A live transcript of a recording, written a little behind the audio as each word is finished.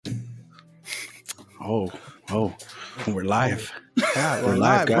Oh, oh, we're live. Yeah, We're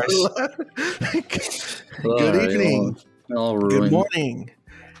live, guys. Good evening. All Good ruined. morning.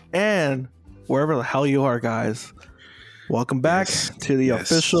 And wherever the hell you are, guys. Welcome back to the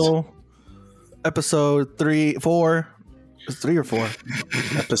official episode 4. It's 3 or 4?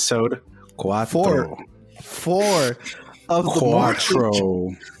 Episode Four of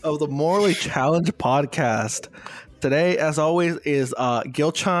the Morally Challenged podcast. Today, as always, is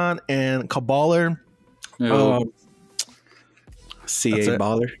Gilchan and Kaballer. CA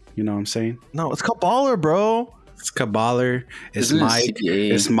Baller, you know what I'm saying? No, it's Kaballer, bro. It's Kaballer, it's Isn't it Mike, CA?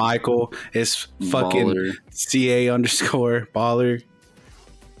 it's Michael, it's fucking Baller. CA_Baller.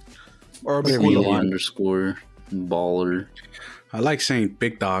 Or Whatever you CA want. underscore baller. I like saying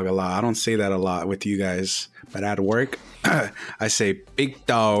big dog a lot. I don't say that a lot with you guys, but at work, I say big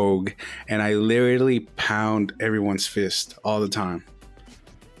dog, and I literally pound everyone's fist all the time.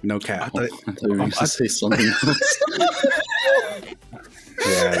 No cap. I thought you were going to say something else.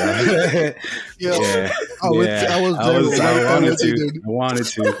 Yeah. Yeah. I wanted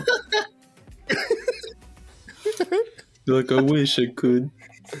to. Like, I wish I could.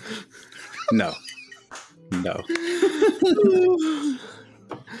 No.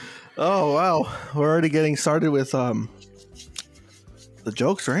 Oh, wow. We're already getting started with the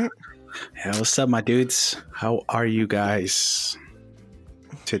jokes, right? Yeah, what's up, my dudes? How are you guys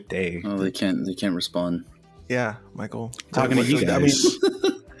today? Oh, they can't respond. Yeah, Michael. Talking to you guys.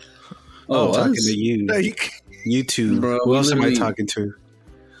 Talking to you. You two. Bro, Who else am I literally- talking to?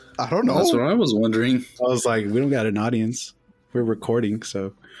 I don't know. That's what I was wondering. I was like, we don't got an audience. We're recording,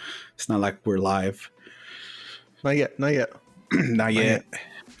 so it's not like we're live. Not yet. Not yet.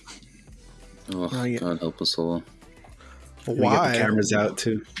 Oh, Oh, yeah. God help us all. We get Why? the cameras out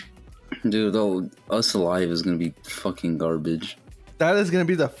too. Dude, Us Alive is going to be fucking garbage. That is going to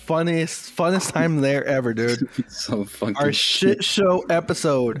be the funnest time there ever, dude. So fucking Our shit show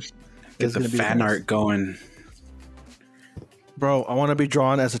episode. Get is the gonna be fan best. art going. Bro, I want to be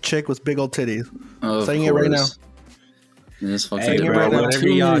drawn as a chick with big old titties. Of Saying it right now. course. Just fucking Hey, Saying it bro, right now. whatever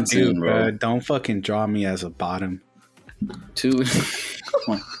 2 y'all minutes do, in, bro, don't fucking draw me as a bottom. Two. Oh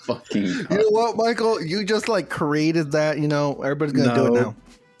my fucking You God. know what, Michael? You just like created that, everybody's going to do it No. now.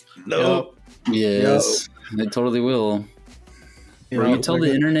 No. Yes, they totally will. Bro, you tell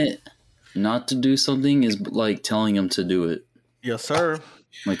the internet not to do something is like telling them to do it. Yes, sir.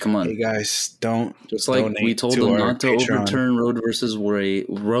 Like, come on. Hey guys, don't Just like donate we told to them our not to Patreon. overturn Roe versus Wade,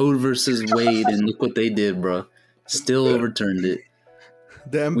 and look what they did, bro. Still overturned it.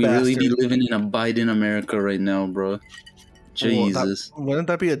 Damn We bastard. really be living in a Biden America right now, bro. Jesus. Wouldn't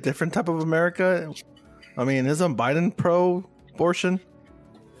that be a different type of America? I mean, isn't Biden pro-abortion?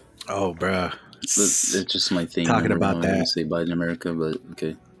 Oh, bro. It's just my thing. Talking I never about know when that. you say Biden America, but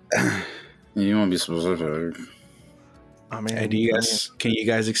okay. You want to be specific? I mean, Hey, can you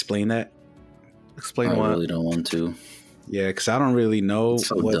guys explain that? explain I what? really don't want to. Yeah, because I don't really know It's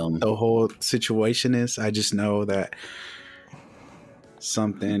so what dumb. the whole situation is. I just know that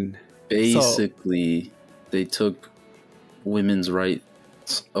something. Basically, they took women's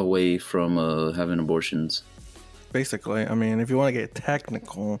rights away from having abortions. Basically, I mean, if you want to get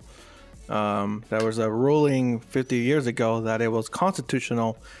technical, there was a ruling 50 years ago that it was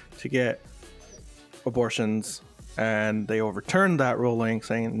constitutional to get abortions, and they overturned that ruling,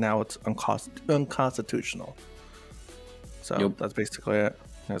 saying now it's unconstitutional. So Yep. that's basically it.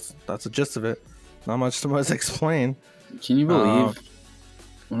 That's the gist of it. Not much to explain. Can you believe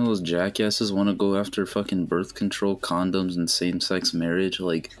one of those jackasses want to go after fucking birth control, condoms, and same-sex marriage?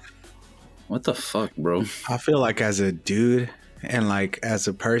 Like, what the fuck, bro? I feel like as a dude and like as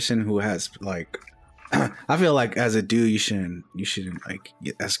a person who has like, I feel like as a dude you shouldn't like.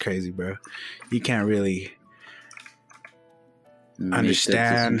 That's crazy, bro. You can't really Make that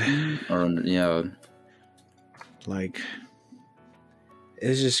understand. decision? Yeah. Like,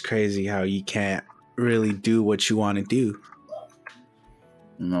 it's just crazy how you can't really do what you want to do.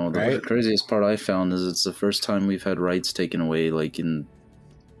 No, the Right? craziest part I found is it's the first time we've had rights taken away, like in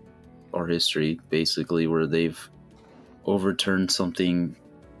our history, basically, where they've overturned something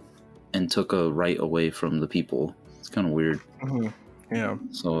and took a right away from the people. It's kind of weird. Yeah,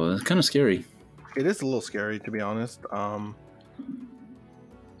 So it's kind of scary. it is a little scary, to be honest. It kind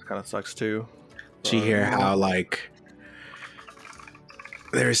of sucks too. Did you hear how like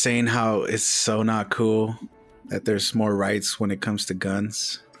they're saying how it's so not cool that there's more rights when it comes to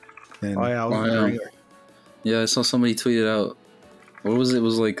guns? Than, Oh yeah, I was Oh, yeah. wondering. Yeah, I saw somebody tweet it out. What was it? It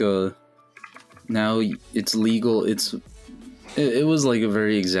was like now it's legal. It was like a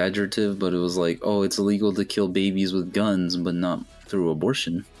very exaggerative, but it was like, oh, it's illegal to kill babies with guns, but not through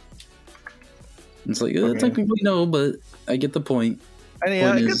abortion. It's like Okay. technically no, but I get the point. And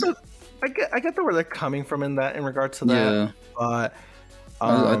yeah, Point is, I get where they're coming from in regards to that. yeah, But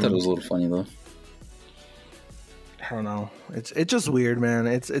I thought it was a little funny though. I don't know. It's just weird, man.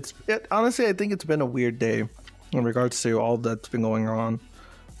 Honestly, I think it's been a weird day in regards to all that's been going on.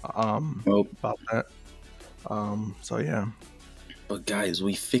 Well, About that. So yeah. but guys,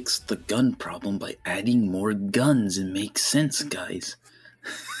 we fixed the gun problem by adding more guns. It makes sense, guys.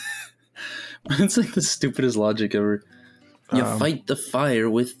 It's like the stupidest logic ever. You fight the fire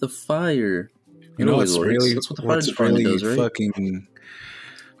with the fire. You know always what's works. really That's what the fire department does, right? fucking.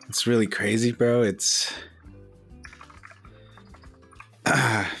 It's really crazy, bro. It's.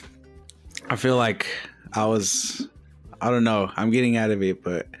 I feel like I don't know. I'm getting out of it,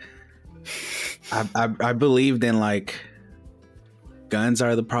 but I believed in like guns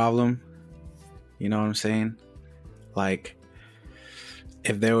are the problem. You know what I'm saying? Like,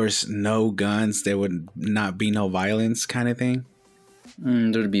 if there was no guns, there would not be no violence, kind of thing.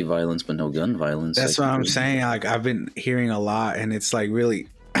 There'd be violence, but no gun violence. That's what I'm saying. Like, I've been hearing a lot, and it's like really,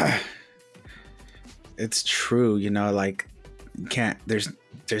 it's true. You know, like you can't. There's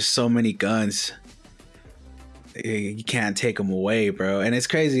so many guns. You can't take them away, bro. And it's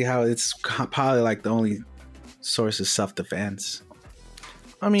crazy how it's probably like the only source of self defense.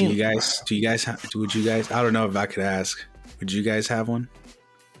 I mean, would you guys I don't know if I could ask. Would you guys have one?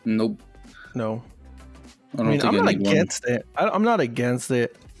 Nope. no. I I'm not need one. against it. I'm not against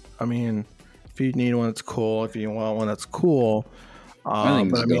it. I mean, if you need one, it's cool. If you want one, that's cool. I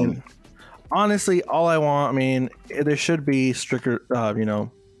think it's dumb. Honestly, all I want, there should be stricter,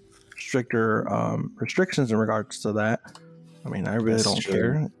 restrictions in regards to that. I mean, I really That's don't true.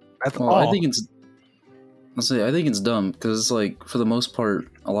 care. I think it's dumb because it's like for the most part,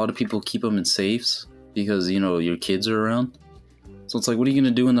 a lot of people keep them in safes because your kids are around. So it's like, what are you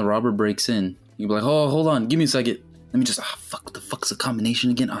gonna do when the robber breaks in? You be like, oh, hold on, give me a second. Let me just fuck. What the fuck's the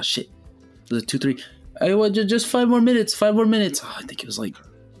combination again? Oh shit, the 2 3. Hey, what? Just 5 more minutes. 5 more minutes. Oh, I think it was like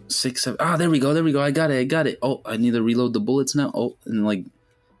 6 7. There we go. I got it. Oh, I need to reload the bullets now. Oh, and like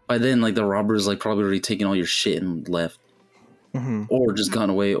by then, like the robber's like probably already taken all your shit and left, or just gone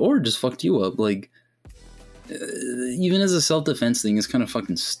away, or just fucked you up. Like even as a self defense thing, it's kind of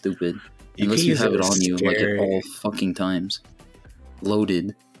fucking stupid. Unless you have it on you like at all fucking times,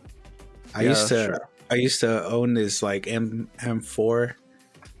 loaded. I used to own this like M4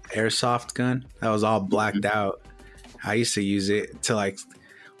 airsoft gun that was all blacked out. I used to use it to like,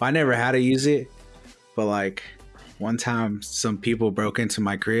 well, I never had to use it, but like one time some people broke into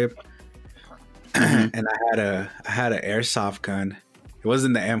my crib and I had an airsoft gun. It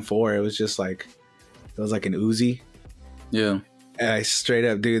wasn't the M4. It was just like, it was like an Uzi. Yeah. And I straight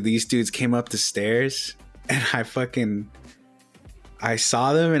up, dude, these dudes came up the stairs and I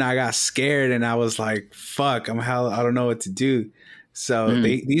saw them and I got scared and I was like, fuck, I don't know what to do. So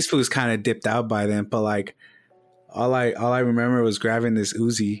these fools kind of dipped out by then, but like all I remember was grabbing this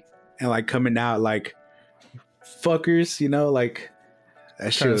Uzi and like coming out like fuckers, like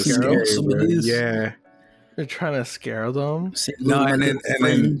that shit was scary, bro. Yeah. You're trying to scare them? No, and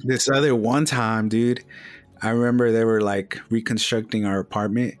then this other one time, dude, I remember they were like reconstructing our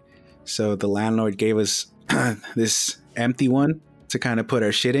apartment. So the landlord gave us this empty one to kind of put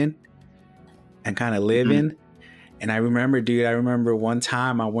our shit in and kind of live in. And I remember one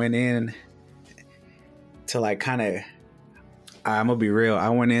time I went in to like kind of, I'm gonna be real, I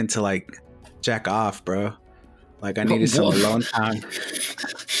went in to like jack off, bro. Like I needed some alone time.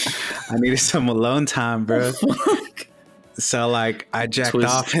 I needed some alone time, bro. So like I jacked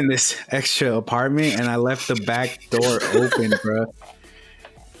off in this extra apartment and I left the back door open, bro.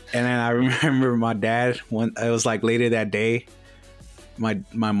 And then I remember my dad, it was like later that day, my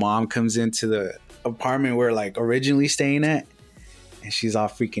mom comes into the apartment we're like originally staying at, and she's all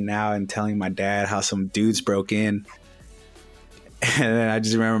freaking out and telling my dad how some dudes broke in. And then I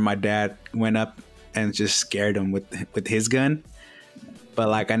just remember my dad went up and just scared him with his gun. But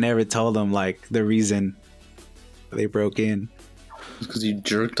like I never told him like the reason they broke in. Because you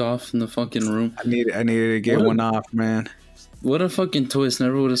jerked off in the fucking room. I needed to get one off, man. What a fucking twist.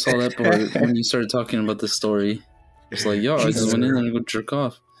 Never would have saw that part when you started talking about this story. It's like, yo, I just went in and go jerk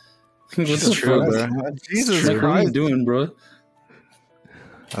off. What the fuck, bro? Jesus Christ. What are you Christ. doing, bro?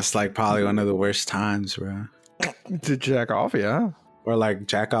 That's like probably one of the worst times, bro. To jack off, yeah. Or like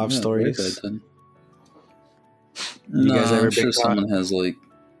jack off stories. You guys ever been caught? Someone has like,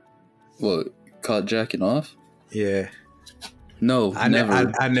 what, caught jacking off? Yeah. No,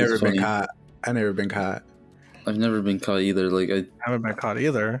 never. I've never been caught. I've never been caught. I've never been caught either. Like I haven't been caught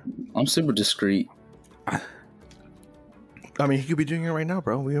either. I'm super discreet. I mean, he could be doing it right now,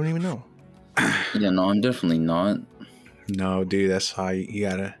 bro. We don't even know. Yeah, no, I'm definitely not. No, dude, that's how you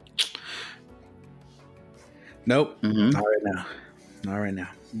gotta. Nope, Mm-hmm. not right now. Not right now.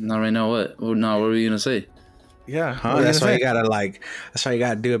 Not right now. What? Well, no, what were you gonna say? Yeah. Huh? What are you That's why gonna you gotta like. That's why you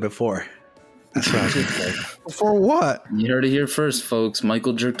gotta do it before. That's what I was gonna say. say? For what? You heard it here first, folks.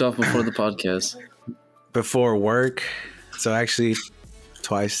 Michael jerked off before the podcast. Before work. So actually,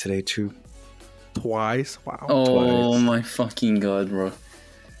 twice today too. Twice. Wow. Oh Twice. my fucking god, bro!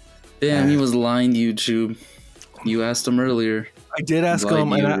 Damn, he was lying to you, Chub. You asked him earlier. I did ask Lied him,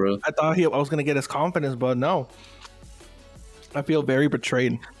 to and you, bro. I thought I was gonna get his confidence, but no. I feel very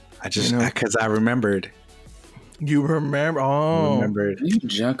betrayed. I just You know? because I remembered. You remember? Oh, Remembered. Do you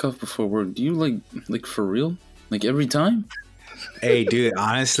jack off before work? Do you like for real? Like every time? Hey, dude.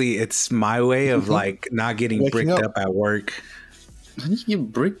 Honestly, it's my way of like not getting Waking bricked up. up at work. How do you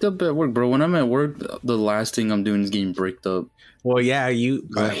get bricked up at work, bro? When I'm at work, the last thing I'm doing is getting bricked up. Well, yeah, you.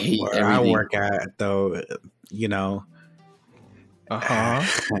 I hate where I everything. work at though, you know. uh-huh.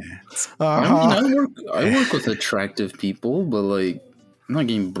 I mean, I work with attractive people, but like, I'm not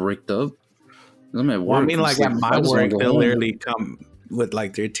getting bricked up. I'm at work. Well, I mean, I'm like just at my I just wanna work, go they'll home. literally come with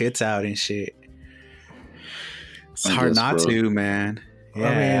like their tits out and shit. It's I hard guess, not bro. to, man. Yeah.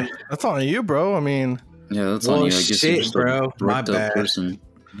 I mean, that's on you, bro. I mean, Yeah, that's Well, on you. I guess shit, you're just bro. a My bricked up bad. person.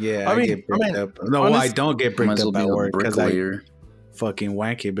 Yeah, I I, mean- get bricked I mean, up. No, well, I honest- don't get Might bricked as well up be at a work because I bricklayer. fucking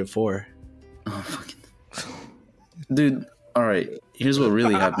wank it before. Oh, fucking. Dude, all right. Here's what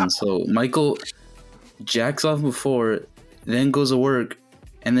really happened. So Michael jacks off before, then goes to work,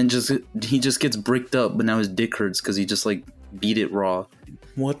 and then he just gets bricked up. But now his dick hurts because he just like beat it raw.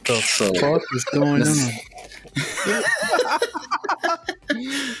 What the So- fuck is going on?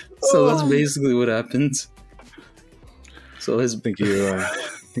 So that's basically what happens. So his think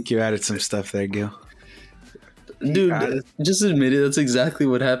you added some stuff there, Gil. dude, just admit it. That's exactly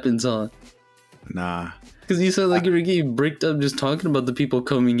what happens, huh? Nah. Because you said like you were getting bricked up just talking about the people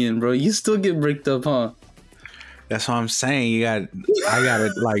coming in, bro. You still get bricked up, huh? That's what I'm saying. I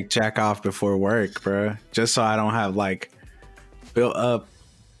gotta like jack off before work, bro. Just so I don't have like built up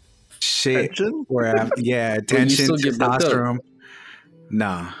shit Tension? where tension, still get bricked up. testosterone.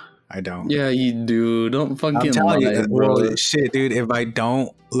 Nah, I don't. Yeah, you do. Don't I'm fucking telling lie, you, bro. well, shit, dude. If I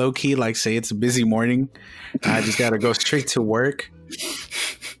don't low key, like, say it's a busy morning, I just gotta go straight to work.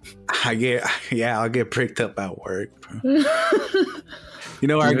 I'll get bricked up at work, bro. You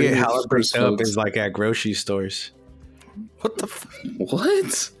know where I You get heard it hella bricked first, up folks. is like at grocery stores, What the? F-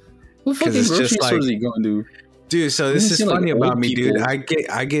 What? What fucking it's grocery just store like- is he going to? dude. So You this don't is see, like, funny old about me, dude. people.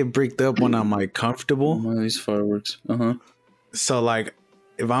 I get bricked up when I'm like comfortable. One of these fireworks. Uh-huh. So like,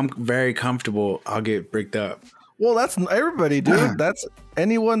 if I'm very comfortable, I'll get bricked up. well, that's everybody, dude. That's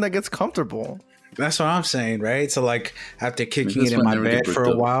anyone that gets comfortable. That's what I'm saying, right? So like, after kicking that's it in why I my never get bed for bricked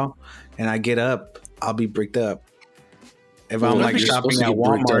a up. while, and I get up, I'll be bricked up. If Well, I'm what like if you're shopping supposed to at get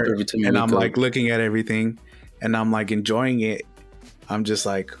bricked up Walmart every time you and wake I'm up? like looking at everything and I'm like enjoying it, I'm just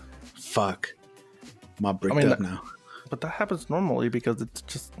like, fuck, I'm all bricked mean, up now. But that happens normally because it's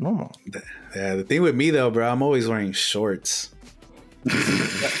just normal. Yeah, the thing with me though, bro, I'm always wearing shorts.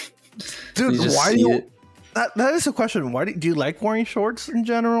 Dude, You just why do see you? it. That is a question. Why do you like wearing shorts in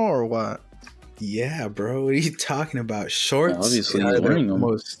general, or what? Yeah, bro, what are you talking about? Shorts? obviously are he's the wearing them.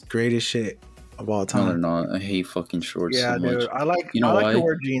 most greatest shit of all No, they're time. not. I hate fucking shorts Yeah, so dude. much. I like. You know I like to why?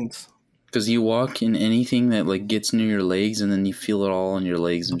 wear jeans. Because you walk in anything that like gets near your legs and then you feel it all on your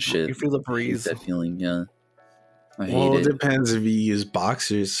legs and shit. You feel the I hate breeze. that feeling, yeah. I hate Well, it it. depends if you use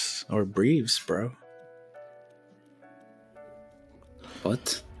boxers or briefs, bro.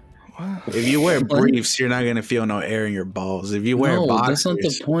 What? If you wear What? briefs, you're not gonna feel no air in your balls. If you wear No, boxers, that's not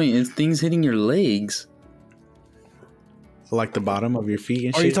the point. It's things hitting your legs. like the bottom of your feet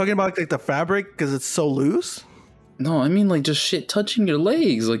and Are shit. you talking about like the fabric because it's so loose? No, I mean like just shit touching your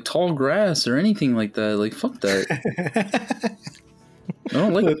legs, like tall grass or anything like that. Like fuck that. I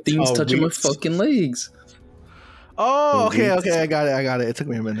don't like With things tall touching my weeds. fucking legs. Oh, okay, Weeds. okay. I got it. It took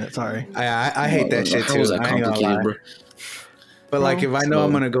me a minute. Sorry. I hate that shit How too. was that I ain't gonna complicated, lie. bro? But like, if I know So-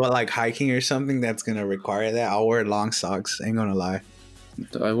 I'm gonna go like hiking or something that's gonna require that, I'll wear long socks. Ain't gonna lie.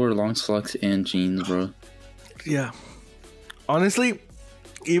 I wear long socks and jeans, bro. Yeah. Honestly,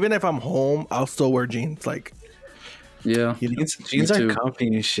 even if I'm home, I'll still wear jeans. Like, Yeah. Jeans are too. comfy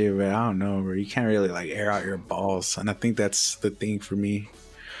and shit, but I don't know, bro. You can't really like air out your balls, and I think that's the thing for me.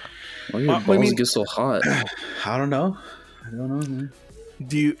 Why your I balls mean- get so hot? I don't know. I don't know, man.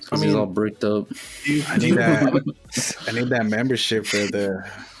 do you? I Because he's all mean, bricked up. do you, I do need you that. I need that membership for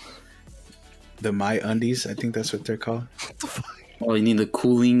the My Undies. I think that's what they're called. Oh, you need the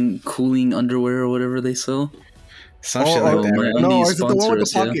cooling underwear or whatever they sell. Some shit like that. my Right? undies No, is it the one with the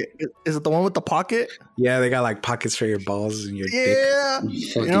sponsor us, pocket? Is it the one with the pocket? Yeah, they got like pockets for your balls and your dick. Yeah. I'm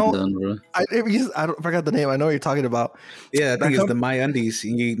fucking You know, done, bro. I don't forgot the name. I know what you're talking about. Yeah, I think That it's com- the My Undies.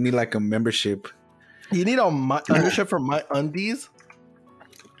 You need like a membership. You need a membership for my undies.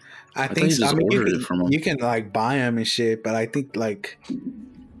 I thought think you so. I just mean, ordered it from 'em. you can like buy them and shit, but I think like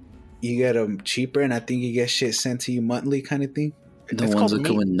you get them cheaper, and I think you get shit sent to you monthly, kind of thing. The It's ones called that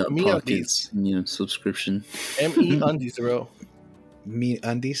come with nut Me pockets, subscription. Me undies, bro. Me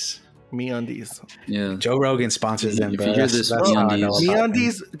Undies. Me undies. Yeah. Joe Rogan sponsors them, If bro. you hear That's, this, that's how I know MeUndies. Me about them.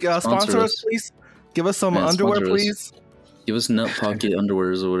 undies, sponsor Sponsor us, us. please. Give us some Man, underwear, sponsor us. please. Give us nut pocket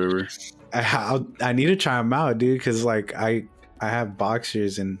underwears or whatever. I need to try them out, dude, because like I have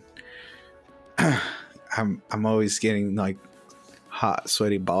boxers and I'm always getting like hot,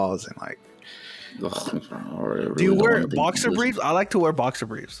 sweaty balls and like. Ugh, I really Do you don't wear wanna think boxer of this. briefs? I like to wear boxer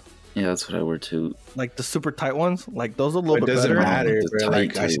briefs, Yeah, that's what I wear too. like the super tight ones. Like those are a little It bit doesn't better. matter, The bro. tight,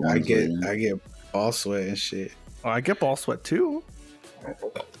 Like tight I ones, yeah. I get ball sweat and shit. Oh, I get ball sweat too. I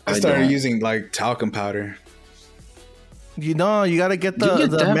I started don't. using like talcum powder. You know, you gotta get You the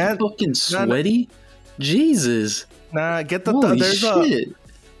get that man. fucking sweaty? Jesus. Nah, get the Holy there's shit.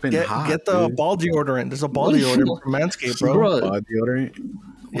 Been get hot, get the dude. ball deodorant. There's a ball What? deodorant from Manscaped, bro. Bro, Ball deodorant.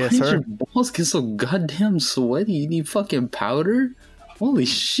 why Yes, did sir. your balls get so goddamn sweaty? You need fucking powder? Holy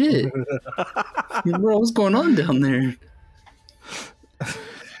shit. Bro, what's going on down there?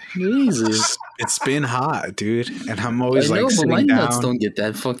 Jesus. It's been hot, dude, and I'm always I know, like but my sitting nuts down. don't get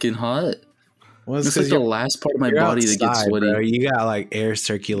that fucking hot. Well, It's like the last part of my you're body that gets outside, sweaty. bro. You got like air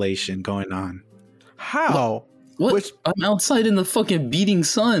circulation going on. How? What? Which- I'm outside in the fucking beating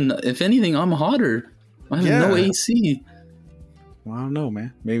sun. If anything, I'm hotter. I have no Yeah. AC. Well, I don't know,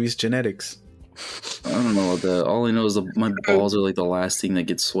 man. Maybe it's genetics. I don't know about that. All I know is my balls are like the last thing that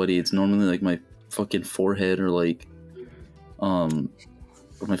gets sweaty. It's normally like my fucking forehead or like, or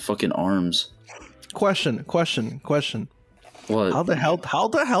my fucking arms. Question. What? How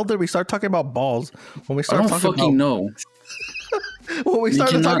the hell did we start talking about balls when we I started don't talking fucking about know. when we We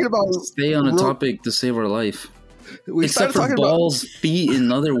started cannot talking about stay on a ro- topic to save our life. we Except started for talking balls, feet,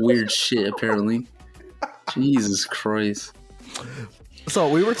 and other weird shit. Apparently. Jesus Christ. So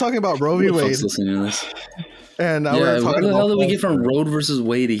we were talking about Roe v. Who the Wade, fuck's listening to this? and now Yeah, we're what talking the about hell did we balls. get from Road versus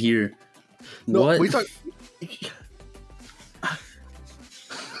Way to here? No, What? we talk.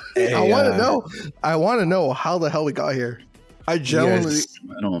 Hey, I want to know. I want to know how the hell we got here. I genuinely. guys-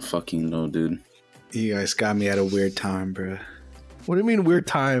 I don't fucking know, dude. You guys got me at a weird time, bro. What do you mean weird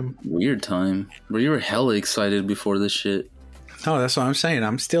time? Weird time. But you were hella excited before this shit. No, that's what I'm saying.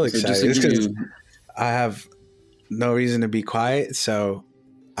 I'm still So excited. just to It's give 'cause you, I have no reason to be quiet, so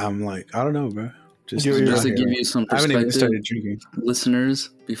I'm like, I don't know, bro. Just, You're- just to out give here. you some I haven't even perspective, started drinking. listeners,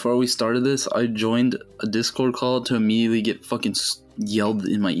 before we started this, I joined a Discord call to immediately get fucking yelled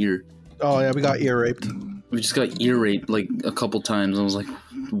in my ear. Oh yeah, we got ear raped. We just got ear raped like a couple times. I was like,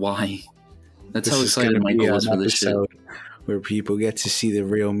 why? That's This how is excited gonna be Michael was an for this shit. episode where people get to see the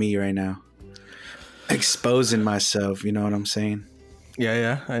real me right now. Exposing myself, you know what I'm saying?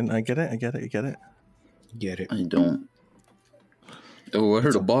 Yeah, I get it. Get it? I don't. Oh, I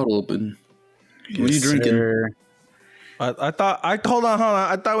heard a bottle open. What are you Yes, drinking? sir. I thought. Hold on.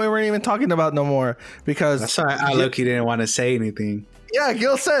 I thought we weren't even talking about no more because That's why I low-key didn't want to say anything. yeah,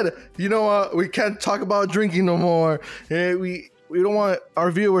 Gil said, you know what? We can't talk about drinking no more. We don't want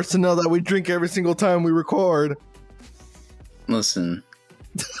our viewers to know that we drink every single time we record. Listen.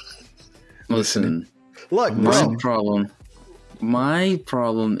 Listen. Look, My bro.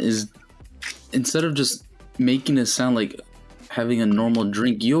 problem is instead of just making it sound like having a normal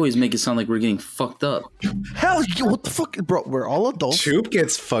drink, you always make it sound like we're getting fucked up. Hell, what the fuck, bro? We're all adults. Choop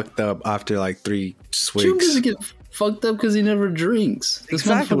gets fucked up after like 3 Jim swigs. doesn't get fucked up because he never drinks. This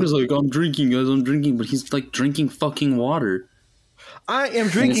Exactly. motherfucker's like, I'm drinking, guys, I'm drinking, but he's like drinking fucking water. I am And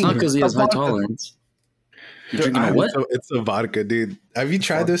it's drinking. not because he has a high vodka. tolerance. You're Dude, drinking a what? It's a vodka, dude. Have you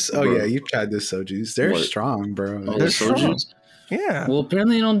tried this? Oh Bro. yeah, you've tried this soju's. They're What? strong, bro. Oh, They're the strong. soju's? Yeah. Well,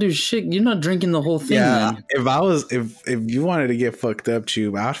 apparently you don't do shit. You're not drinking the whole thing, Yeah, man. if you wanted to get fucked up,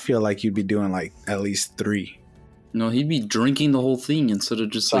 Tube, I'd feel like you'd be doing like at least 3. No, he'd be drinking the whole thing instead of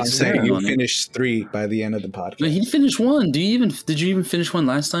just So like I'm saying sipping you on it. finish 3 by the end of the podcast. No, he finished one. Did you even finish one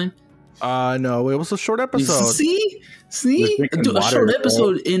last time? No, it was a short episode. See, You're drinking a water, short bro.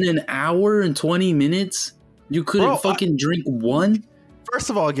 episode in an hour and 20 minutes. You couldn't Bro, fucking drink one. First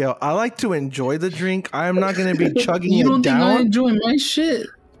of all, Gail, I like to enjoy the drink. I am not going to be chugging You it don't think I down. enjoy my shit?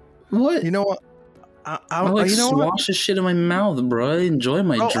 What? You know what? I like you know what? swash the shit in my mouth, bro. I enjoy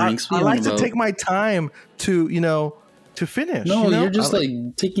my Bro, drinks. I What are you like on to about? take my time to to finish. No, you know? you're just like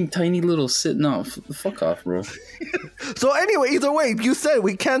taking tiny little sit. No, fuck off, bro. So anyway, either way, you said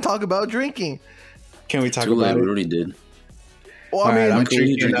we can't talk about drinking. Can we talk Too late. about We it? already did. Well, All I mean, right, I'm cool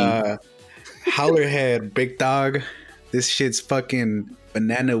you drinking drinking. Howlerhead Big Dog. This shit's fucking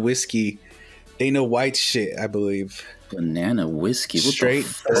banana whiskey. Dana White shit, I believe. Banana whiskey. What Straight the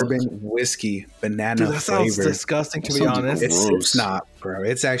fuck? bourbon whiskey, banana dude, that sounds flavor. disgusting. To That be sounds honest, gross. It's not, bro.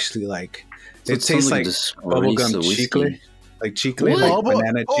 It's actually like So it sounds tastes a like disgrace bubblegum of whiskey. chicle, like chicle, What? like Bubble-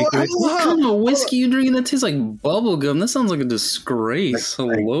 banana oh, chicle. oh, What kind of whiskey you drinking that tastes like bubblegum? That sounds like a disgrace.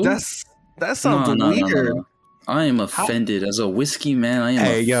 Hello? that sounds weird. No. I am offended. As a whiskey man, I am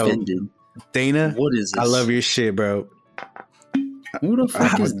Hey, yo. offended. Dana, What is this? I love your shit, bro. Who the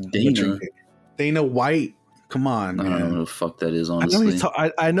fuck is I'ma Dana? drink it. Dana White. Come on, I don't know man. who the fuck that is, I know,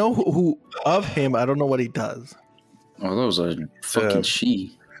 honestly. I know who of him. I don't know what he does. Oh, that was a fucking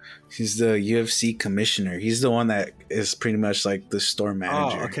she. He's the UFC commissioner. He's the one that is pretty much like the store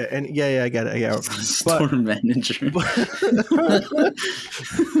manager. Oh, okay, and yeah, I get it. Yeah, Store manager.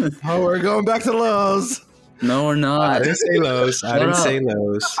 oh, we're going back to Lowe's. No, we're I not. didn't say Lowe's. I Shut didn't up. say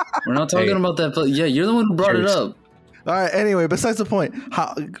Lowe's. We're not talking Hey. about that. But yeah, you're the one who brought it Cheers. up. All right. Anyway, besides the point,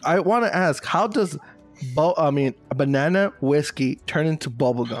 how I want to ask, how does a banana whiskey turn into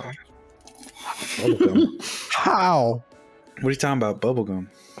bubblegum? Bubblegum. How? What are you talking about? Bubblegum.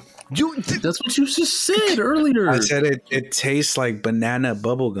 That's what you just said earlier. I said it tastes like banana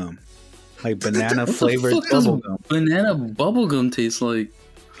bubblegum. Like banana What the flavored fuck does bubblegum. banana bubblegum taste like?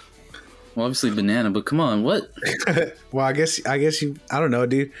 Well, obviously banana, but come on, what? Well, I guess you. I don't know,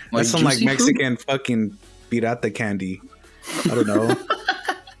 dude. Like That's some like juicy fruit? Mexican fucking pirata candy. I don't know.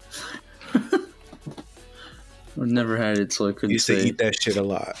 I've never had it, so I couldn't Used to say. eat that shit a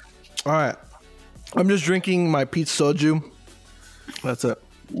lot. All right. I'm just drinking my peach soju. That's it.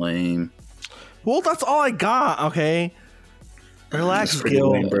 Lame. Well, that's all I got. Okay. Relax, That's pretty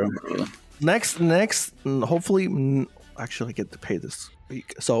Gil. lame, bro. Next, hopefully, actually, I get to pay this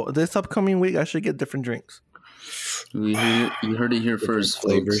week. So this upcoming week, I should get different drinks. You heard it here first,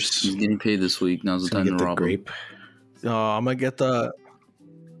 flavors. folks. He's getting paid this week. Now's the Gonna time get to the rob him. grape. I'm gonna get the.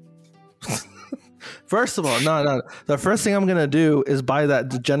 First of all, no. The first thing I'm gonna do is buy that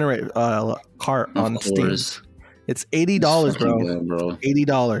Degenerate cart on Of Steam. course. It's $80, Fucking bro. good, bro.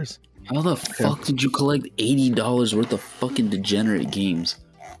 $80. How the fuck did you collect $80 worth of fucking Degenerate games?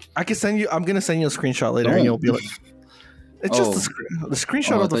 I can send you. I'm gonna send you a screenshot later, and Don't. you'll be like, "It's Oh. just the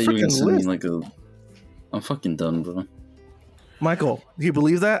screenshot Oh, I of the thought you were gonna freaking send me list." like a. I'm fucking done, bro. Michael, do you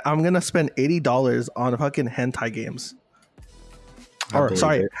believe that? I'm gonna spend $80 on fucking hentai games. I Or believe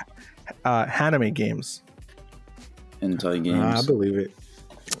sorry, it. anime games. Hentai I games. believe it.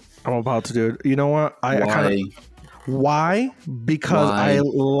 I'm about to do it. You know what? I Why? kind of. Why? Because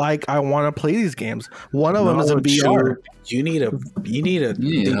Why? I want to play these games. One of them is in VR. Drew, you need to You need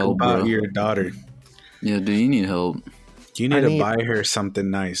think help, about bro. your daughter. Yeah, dude, you need help. You need to buy her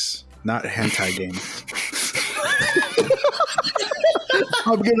something nice, not hentai games.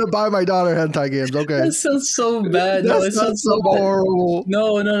 I'm gonna buy my daughter hentai games. Okay, That sounds so bad. No, it sounds so bad. horrible.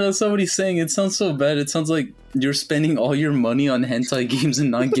 No. Somebody's saying it sounds so bad. It sounds like you're spending all your money on hentai games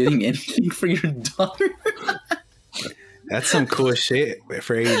and not getting anything for your daughter. That's some cool shit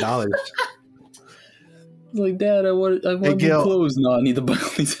for $80. Like, Dad, I want new Gil. clothes. No, I need to buy all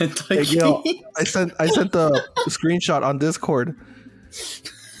these hentai Hey, Gil, games. I sent the screenshot on Discord.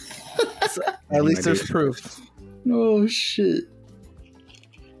 So, at least there's proof. Oh shit!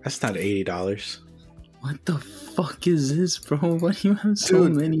 That's not $80. What the fuck is this, bro? Why do you have so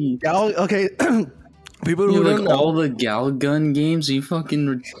Dude, many? Okay, people You who like don't know. all the gal gun games? You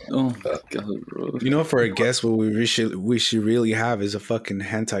fucking oh my god, bro! You know, for a guest, what we should really have is a fucking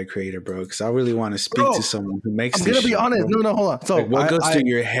hentai creator, bro. Because I really want to speak Bro, to someone who makes. I'm this gonna be shit, honest. bro. No, hold on. So Like, what goes I- through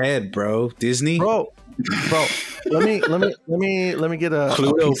your head, bro? Disney, bro, let me get a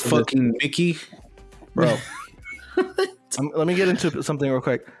Pluto, piece of this. fucking Mickey. Bro. Let me get into something real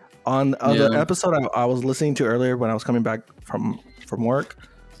quick. On the Yeah. episode I was listening to earlier when I was coming back from work.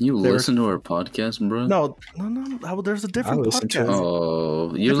 You There- listen to our podcast, bro? No. There's a different listen to podcast. it. Oh,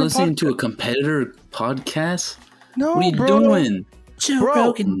 you're Different listening to a competitor podcast? No, What are you bro. doing?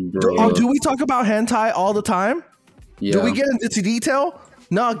 Bro, Bro. do we talk about hentai all the time? Yeah. Do we get into detail?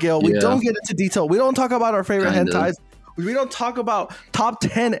 No, Gil, we Yeah. don't get into detail. We don't talk about our favorite Kinda. hentais. We don't talk about top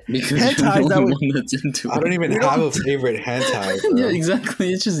 10 because you're hentais the that only we, one that's into I don't it. even have a favorite hentai. Bro. Yeah,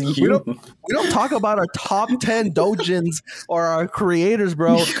 exactly. It's just you. we don't talk about our top 10 dojins or our creators,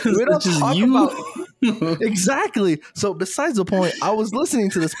 bro. Because We don't it's just talk you. about exactly. So besides the point, I was listening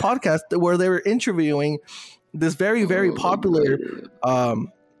to this podcast where they were interviewing this very, very popular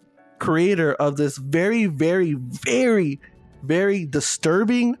creator of this very, very, very, very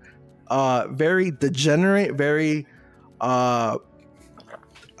disturbing, very degenerate, very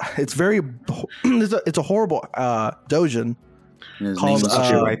it's very it's a horrible dojin called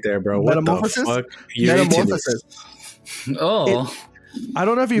right there, bro. What Metamorphosis. the fuck? Metamorphosis. Oh, I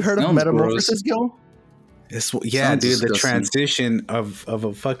don't know if you heard of Sounds Metamorphosis, Gil. Yeah, Sounds dude. The disgusting. transition of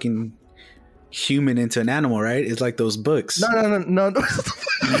a fucking human into an animal, right? It's like those books. No.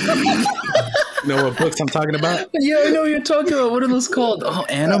 You know what books I'm talking about? yeah, I know what you're talking about. What are those called? Oh,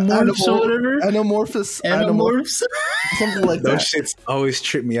 Animorphs or whatever. Animorphs, something like Those that. shits always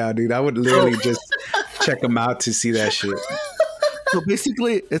trip me out, dude. I would literally just check them out to see that shit. So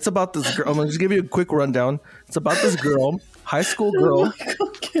basically, it's about this girl. I'm gonna just give you a quick rundown. It's about this girl, high school girl.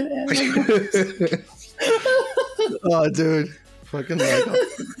 Oh, dude, fucking like,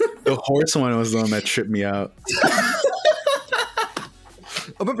 The horse one was the one that tripped me out.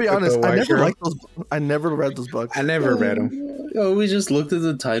 I'm gonna be honest. the I white never girl? liked those. I never read those books. I never read them. Oh, we just looked at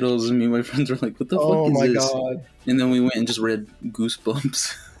the titles, and me and my friends were like, "What the Oh fuck my is this?" god. And then we went and just read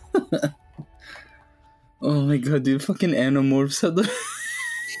Goosebumps. Oh my god, dude! Fucking Animorphs had the.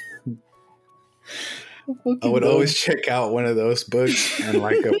 I would always check out one of those books and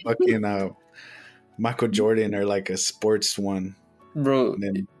like a fucking Michael Jordan or like a sports one. bro. And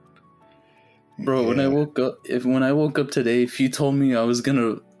then, Bro, when I woke up today, if you told me I was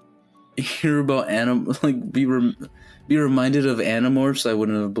gonna hear about be reminded of Animorphs, I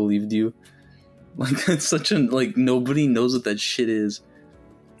wouldn't have believed you. Like that's such an nobody knows what that shit is.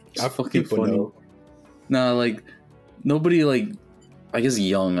 It's fucking people funny. know. Nah, nobody I guess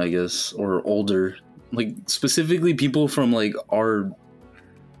young, or older. Specifically people from our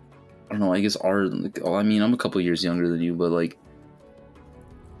I don't know, I guess I mean I'm a couple years younger than you, but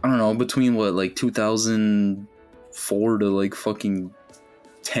I don't know, between 2004 to fucking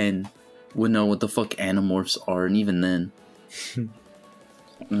 10 would know what the fuck Animorphs are, and even then.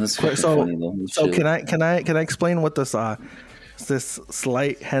 And that's fucking funny though. So Shit. can I explain what this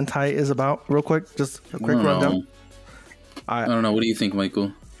slight hentai is about real quick? Just a quick I don't rundown. know. I don't know. What do you think,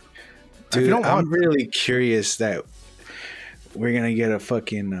 Michael? Dude, you don't I'm want- really curious that we're gonna get a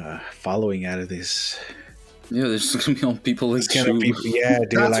fucking following out of this. Yeah, there's just gonna be all people like It's gonna Chew. be, yeah,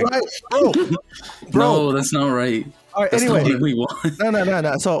 dude. That's like, right, bro. No, that's not right. All right. That's not Anyway, what we want.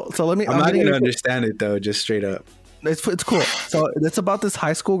 no. So let me. I'm not getting gonna into- understand it though, just straight up. It's cool. So it's about this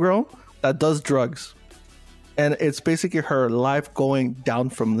high school girl that does drugs, and it's basically her life going down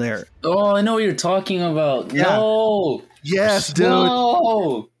from there. Oh, I know what you're talking about. Yeah. No. Yes, dude.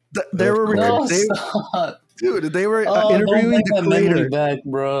 No. They were No, they, stop. dude. They were Oh, interviewing don't bring the that memory creator. back,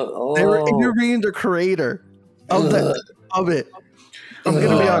 bro. Oh. They were interviewing the creator of it. I'm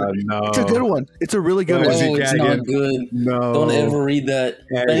gonna be honest. No. It's a good one. It's a really good What one. is he No, it's gagging? not good. No. Don't ever read that.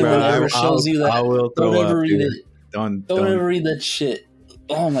 Hey, If anyone bro, ever shows you that, I will don't throw ever up, read dude. it. Don't Don't ever read that shit.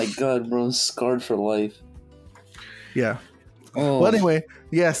 Oh my god, bro. Scarred for life. Yeah. Oh. Well, anyway,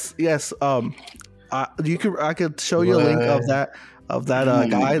 yes. I could show you a link of that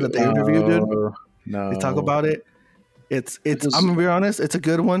guy that they interviewed, dude. No. They talk about it. It's. Just- I'm gonna be honest. It's a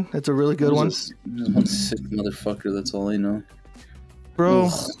good one. It's a really good one, Just one sick motherfucker, that's all I know. bro.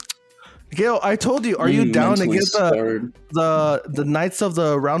 Ugh. Gail, I told you. Are you down to Mentally get scarred. the Knights of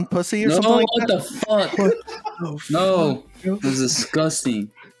the Round Pussy or No, something like what that? the fuck? No, it was disgusting.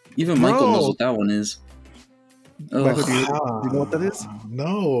 Even Michael Bro. knows what that one is. Ugh. Michael, do you know what that is?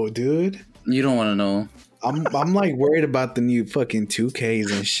 No, dude. You don't want to know. I'm like worried about the new fucking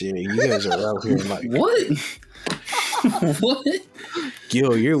 2Ks and shit. You guys are out here like, What? What?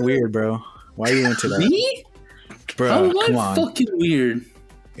 Gil, you're weird, bro. Why are you into that, Me? How bro? am Come I on, fucking weird?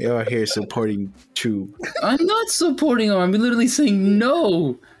 you're out here supporting True. I'm not supporting him. I'm literally saying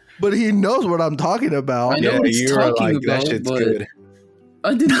no. But he knows what I'm talking about. I know what he's you're talking like about, that shit's but- good.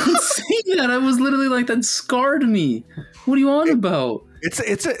 I did not say that. I was literally like, that scarred me. What are you on about?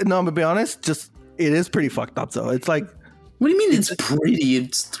 No, I'm gonna be honest. Just it is pretty fucked up though. It's like What do you mean it's pretty?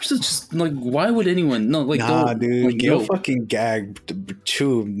 It's just like, why would anyone? No, like, Nah, don't, dude. like, Gil yo. fucking gagged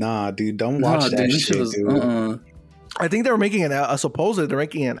True. Nah, dude. Don't Nah, watch that dude, this shit, was, dude. I think they were making they're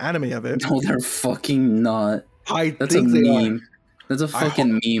making an anime of it. No, they're fucking not. I That's a think they are. meme. That's a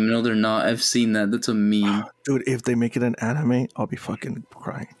fucking meme. No, they're not. I've seen that. That's a meme. Dude, if they make it an anime, I'll be fucking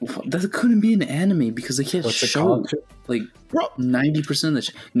crying. That couldn't be an anime because they can't What's it show called? like Bro. 90% of the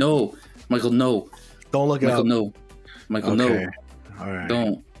shit. No, Michael, no. Don't look it Michael, up. no. Michael, Okay. no. All right.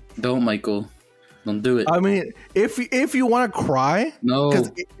 Don't, Michael. Don't do it. I mean, if you want to cry, No.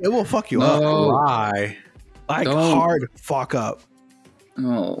 because it will fuck you up. No. Why? Like Don't. hard fuck up.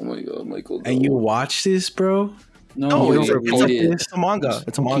 Oh my god, Michael. And no. you watch this, bro? No, it's, you don't read it. it's a manga.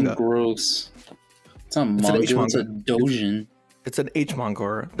 It's a Fucking manga. gross. It's not It's an H manga. It's a manga. dojin. It's an H manga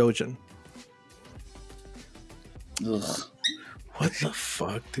or dojin. Ugh. What the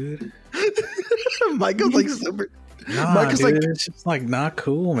fuck, dude? Michael's like super. Nah, Marcus, dude, like- it's just like not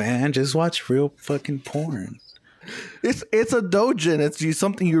cool, man. Just watch real fucking porn. It's a dojin. It's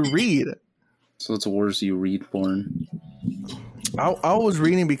something you read. So it's worse. You read porn. I was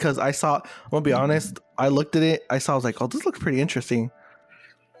reading because I saw. I'm gonna be honest. I looked at it. I was like, oh, this looks pretty interesting,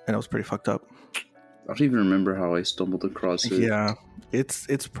 and it was pretty fucked up. I don't even remember how I stumbled across it. Yeah, it's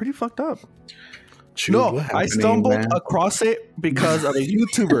pretty fucked up. Shoot, No, what I happening, stumbled man? across it because of a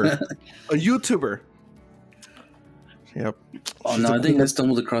YouTuber. A YouTuber. Yep. Oh no, I think I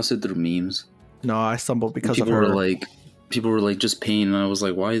stumbled across it through memes. No, I stumbled because People of her. were like just pain, and I was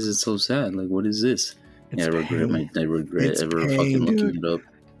like, why is it so sad? Like, what is this? It's I regret It's ever pain, fucking dude. looking it up.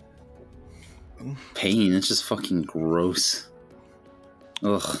 Pain. It's just fucking gross.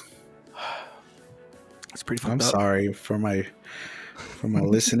 Ugh. It's pretty fucked I'm up. sorry for my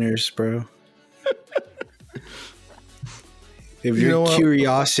listeners, bro. If You know your what?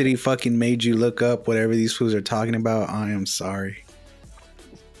 curiosity fucking made you look up whatever these fools are talking about, I am sorry.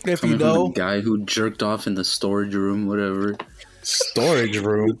 If Coming you from know, the guy who jerked off in the storage room, whatever. Storage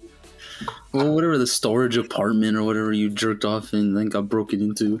room. Well, whatever the storage apartment or whatever you jerked off in, and then got broken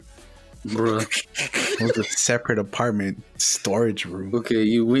into. Bruh. It was a separate apartment storage room. Okay,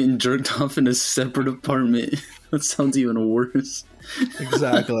 you went and jerked off in a separate apartment. That sounds even worse.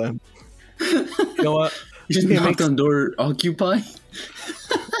 exactly. You know what? You just It knocked makes- on the door, occupy?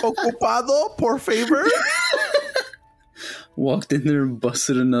 Ocupado, por favor. Walked in there and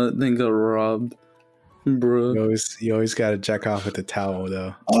busted a nut, then got robbed. Bruh. You always gotta jack off with the towel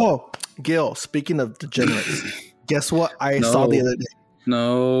though. Oh, Gil. Speaking of degenerates, guess what I No. saw the other day?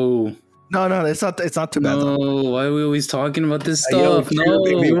 No. No, it's not. It's not too bad. No, Though. why are we always talking about this Yo, stuff? if you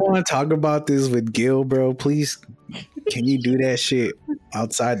No. want to talk about this with Gil, bro, please, can you do that shit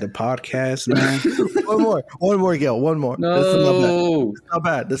outside the podcast, man? one more, Gil. One more. No. This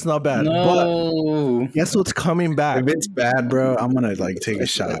is not bad. But No. guess what's coming back? If it's bad, bro, I'm gonna like take a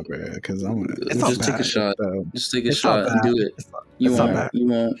shot, bro, because I'm gonna. It's not Just take a bad. shot. So, Just take a It's shot not and bad. do it. It's not You not won't. bad.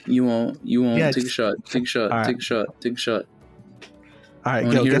 You won't. Yeah, Take a shot. Take a shot. Alright. Take a shot. Take a shot. All right,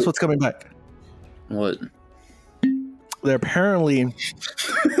 wanna Gil. hear Guess it? what's coming back? What? They're apparently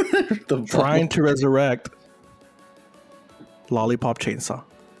The trying to resurrect Lollipop Chainsaw.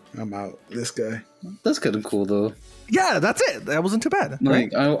 I'm out. This guy. That's kind of cool though. Yeah, that's it. That wasn't too bad.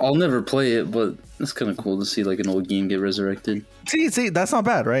 Right? Like I'll never play it, but it's kind of cool to see like an old game get resurrected. See, that's not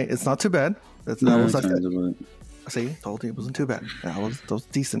bad, right? It's not too bad. That No, was it's like kind of see, told you it wasn't too bad. That was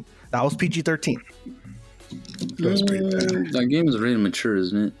decent. That was PG-13. That's pretty bad. That game is rated mature,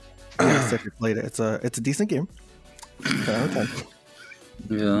 isn't it? Yes, if you played it, it's a decent game. Okay.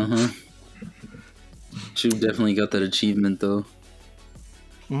 Yeah. Huh. Shoot definitely got that achievement though.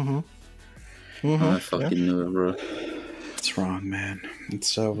 I fucking knew it, bro. It's wrong, man. It's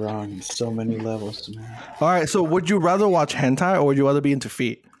so wrong. It's so many levels, man. All right. So, would you rather watch hentai or would you rather be into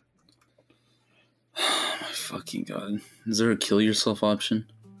feet? My fucking god. Is there a kill yourself option?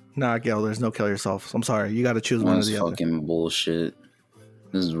 Nah, Gail. There's no kill yourself. I'm sorry. You got to choose one or That's the other. fucking bullshit.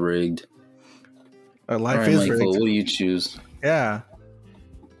 This is rigged. Life Alright, is Michael, rigged. what do you choose? Yeah.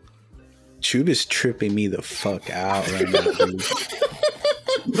 Chube is tripping me the fuck out right now, dude.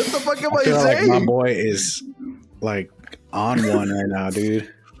 What the fuck am I I feel like saying? my boy is like on one right now,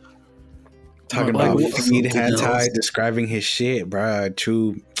 dude. Talking Like, about what- feed something hentai, else? describing his shit, bro.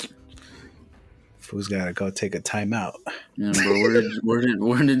 Chube, fool's gotta go take a timeout. Yeah, bro. Where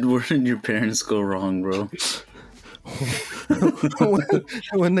did your parents go wrong, bro?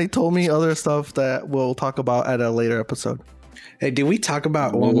 when they told me other stuff that we'll talk about at a later episode. Hey, did we talk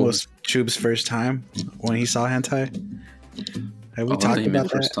about when was Chube's first time when he saw hentai? Have we Oh, I thought talked you meant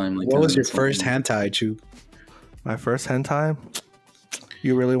about that? first time, like, what was your something. first hentai, Chube? My first hentai.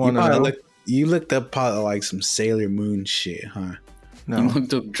 You really You want to know? you looked up probably like some Sailor Moon shit, huh? You No.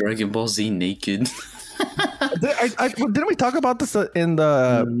 looked up Dragon Ball Z naked. Didn't we talk about this in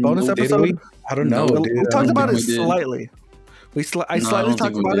the bonus Did episode? we? I don't know, No, dude. We I talked don't about it think we did. slightly. I No, I slightly don't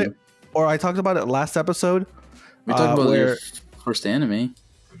talked think we about did. it, or I talked about it last episode. We talked about where your first anime.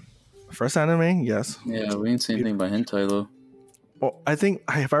 first anime, yes. Yeah, we didn't say anything about hentai though. Well, I think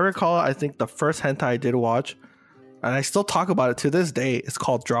if I recall, I think the first hentai I did watch, and I still talk about it to this day. It's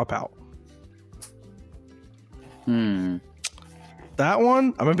called Dropout. That one,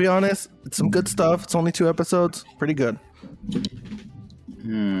 I'm gonna be honest, it's some good stuff. It's only 2 episodes, pretty good.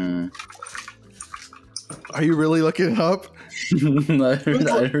 Hmm. Are you really looking it up? I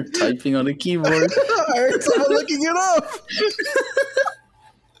heard typing on a keyboard. I heard someone looking it up.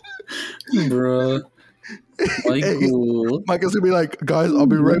 Bruh. Michael. Micah's gonna be like, guys, I'll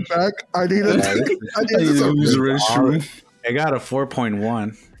be right back. I need a use the restroom. I got a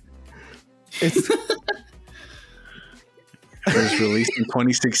 4.1. It was released in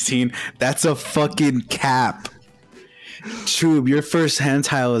 2016. That's a fucking cap. Trube, your first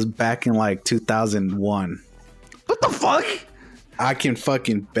hentai was back in like 2001. What the fuck? I can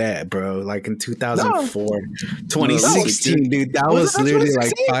fucking bet, bro. Like in 2004, 2016, dude. That was literally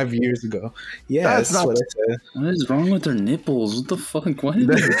like 5 years ago. Yeah, that's what I said. What is wrong with their nipples? What the fuck? Why did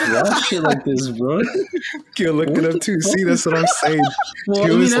they draw shit like this, bro? Kill, look it up too. See, that's what I'm saying. Well, I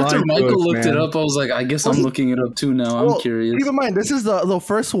mean, after Michael looked it up, I was like, I guess I'm looking it up too now. I'm curious. Keep in mind, this is the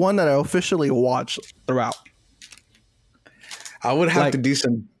first one that I officially watched throughout. I would have to do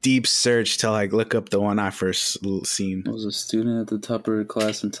some deep search to like look up the one I first seen. I was a student at the top of her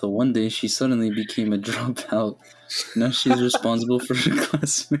class until one day she suddenly became a dropout. Now she's responsible for her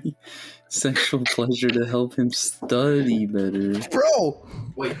classmate sexual pleasure to help him study better. Bro!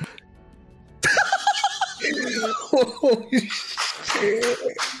 Wait. Holy shit.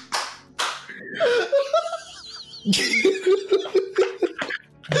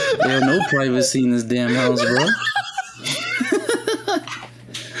 There no privacy in this damn house, bro.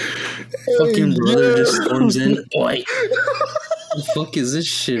 Fucking brother just storms in. Oi. The fuck is this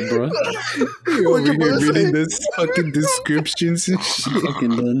shit, bro? You're over here reading this fucking descriptions and shit. Fucking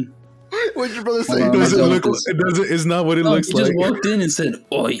done. What'd your brother say? It doesn't look. It doesn't. It's not what it looks he like. just walked in and said,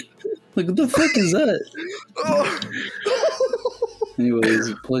 "Oi." Like, what the fuck is that?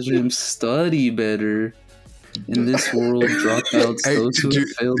 Anyways, pleasure him study better. In this world, dropouts, those who have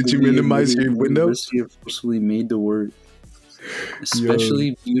failed did you minimize your window? University have forcibly made the work.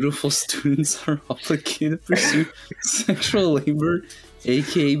 Especially beautiful students are obligated to pursue sexual labor,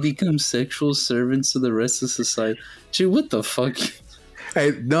 aka become sexual servants to the rest of society. Dude, what the fuck?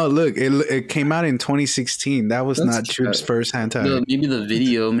 Hey, no, look, it came out in 2016. That was not Chube's first hentai. Maybe the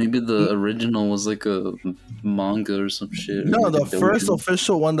video, maybe the original was like a manga or some shit. No, the first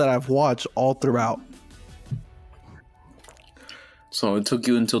official one that I've watched all throughout. So it took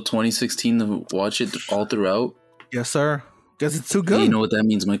you until 2016 to watch it all throughout? Yes, sir. Because it's too good. Yeah, you know what that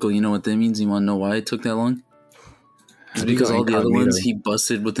means, Michael? You know what that means? You want to know why it took that long? It's because all the other ones he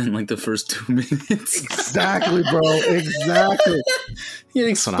busted within like the first 2 minutes. Exactly, bro. Exactly. You're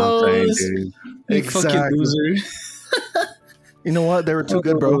exposed. Dude. You fucking loser. You know what? They were too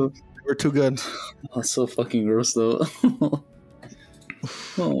good, bro. They were too good. That's so fucking gross, though.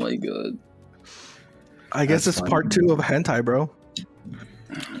 Oh my god. I guess it's part 2 of hentai, bro.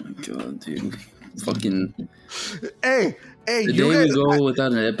 Oh my god, dude. Fucking. Hey, the day we go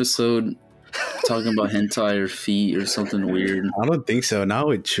without an episode talking about hentai or feet or something weird. I don't think so. Not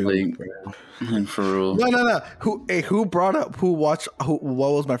with Chube, bro. Like, for real. No. Who brought up? What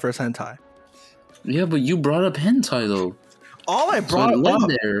was my first hentai? Yeah, but you brought up hentai though. All I brought up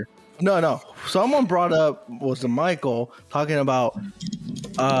there. No. Someone brought up was the Michael talking about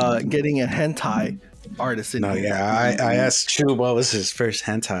getting a hentai artist in. No, here. yeah, I asked Chube what was his first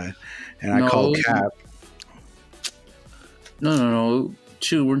hentai, and I called Cap. No.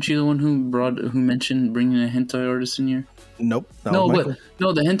 Chu, weren't you the one who mentioned bringing a hentai artist in here? Nope. The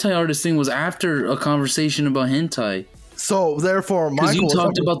hentai artist thing was after a conversation about hentai. So therefore, Michael, you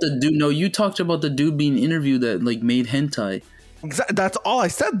talked about the dude. No, you talked about the dude being interviewed that like made hentai. That's all I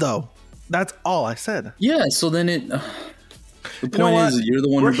said, though. That's all I said. Yeah. So then it. The point is, you're the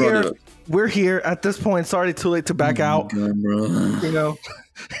one who brought it up. We're here at this point. It's already too late to back out. God, bro. You know,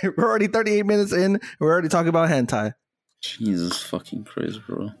 we're already 38 minutes in. We're already talking about hentai. Jesus fucking Christ,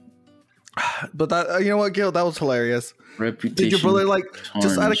 bro. But that, you know what, Gil? That was hilarious. Reputation. Did your brother just out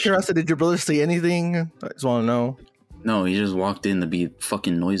of tarnished. curiosity? Did your brother say anything? I just want to know. No, he just walked in to be a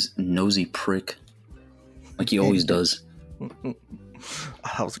fucking nosy prick, like he always does. That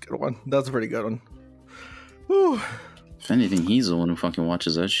was a good one. That's a pretty good one. Whew. If anything, he's the one who fucking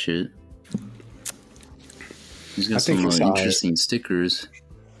watches that shit. He's got some interesting stickers.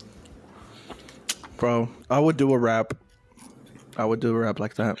 Bro, I would do a rap. I would do a rap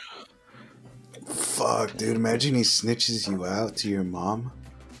like that. Fuck, dude. Imagine he snitches you out to your mom.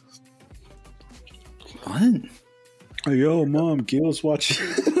 What? Oh, yo, mom, Gil's watching.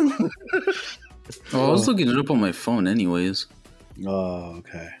 Oh, I was looking it up on my phone anyways. Oh,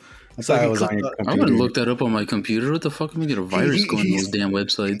 okay. I thought it was on your computer. I would have looked that up on my computer. What the fuck? Let me get a virus going on those damn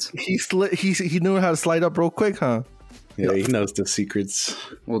websites. He knew how to slide up real quick, huh? Yeah, he knows the secrets.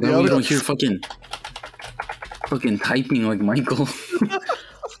 Well, then we don't hear fucking typing like Michael.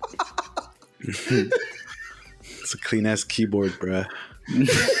 It's a clean ass keyboard, bro. He's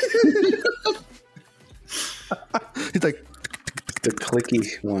like, The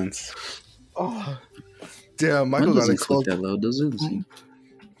clicky ones. oh, damn, Mine Michael got doesn't click exposed. that loud, does it?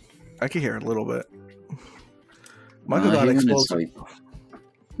 I can hear it a little bit. Michael I got hate when it's exposed. like-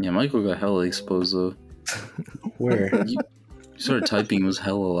 yeah, Michael got hella exposed though. Where? You started typing, it was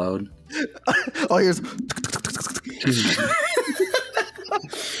hella loud. Oh, here's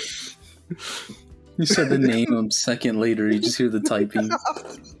You said the name a second later, you just hear the typing.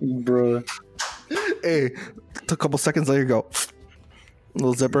 Bro. hey. A couple seconds later, go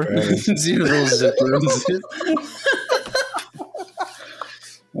little zipper. Zero zipper.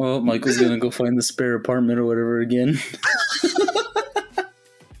 Well, Michael's gonna go find the spare apartment or whatever again.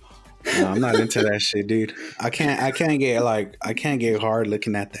 No, I'm not into that shit, dude. I can't get hard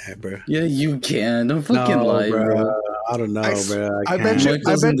looking at that, bro. Yeah, you can. Don't fucking lie, bro. I don't know, bro. I bet you-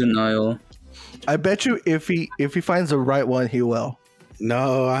 Michael's in denial. I bet you if he finds the right one, he will.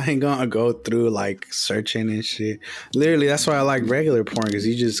 No, I ain't gonna go through like searching and shit. Literally, that's why I like regular porn, because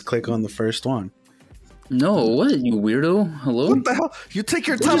you just click on the first one. No, what, you weirdo? Hello? What the hell? You take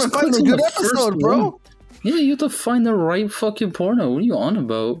your time just and find click a on good the first episode, bro. one. Yeah, you have to find the right fucking porno. What are you on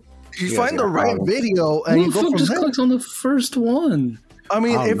about? You You find guys the got right problems. video and Who you the go fuck from just there. clicks on the first one? I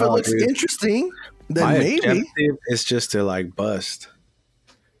mean, I if don't it know, looks dude. interesting, then My maybe. objective is just to like bust.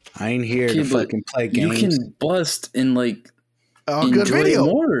 I ain't here Okay, to but fucking play You games. can bust and like A good enjoy it video.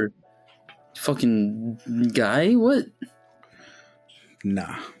 more. Fucking guy, what?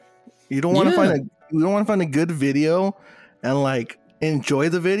 Nah. You don't want to Yeah. find a good video and like enjoy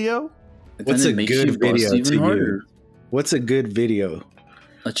the video. What's Then a it makes good you bust video to even you? harder. What's a good video?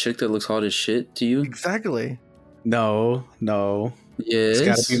 A chick that looks hot as shit to you? Exactly. No. Yes. It's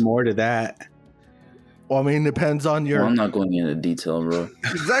got to be more to that. Well, I mean, it depends on your. Well, I'm not going into detail, bro.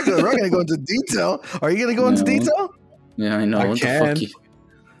 Exactly. We're not gonna go into detail. Are you gonna go into No. detail? Yeah, I know. I what can. the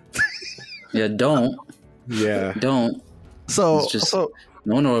fuck? Yeah, don't. Yeah, Don't. So, It's just- so,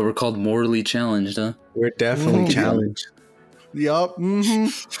 No, we're called morally challenged, huh? we're definitely Mhm. challenged yup.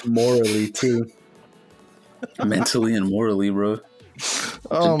 Mm-hmm. morally too. Mentally and morally, bro.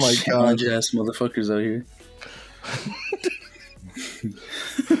 Oh my god. Challenge ass motherfuckers out here.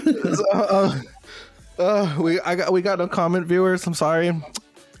 We got no comment viewers. I'm sorry.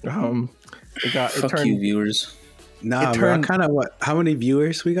 We got it Fuck turned. you, viewers. Nah, It bro. turned- Kind of what? How many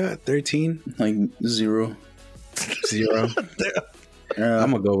viewers we got? 13? Like 0. 0.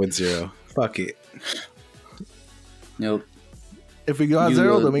 I'm gonna go with 0. Fuck it. Nope. If we got You,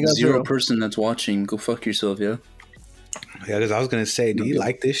 zero, then we got zero. person that's watching. Go fuck yourself, yeah. Yeah, because I was gonna say, do you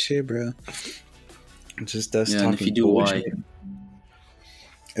like this shit, bro? It's just us Yeah, talking. and if you do, bullshit. why?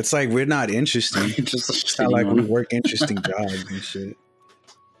 It's like we're not interesting. Just It's not shitting like on we them. work interesting jobs and shit.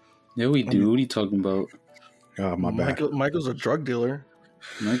 Yeah, we do. What are you talking about? Oh my bad. Michael's a drug dealer.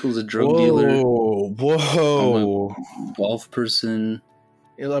 Michael's a drug dealer, Whoa. golf person,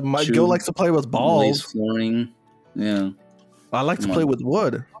 Yeah, like, True. Joe likes to play with lays balls. flooring. Yeah, I like to Come play on. with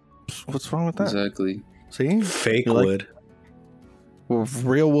wood. What's wrong with that? exactly. See, Fake You like- wood. with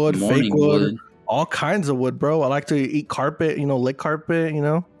real wood, Morning fake wood, all kinds of wood, bro. I like to eat carpet. Lick carpet.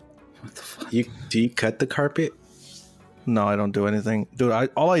 What the fuck? Do you cut the carpet? No, I don't do anything, dude.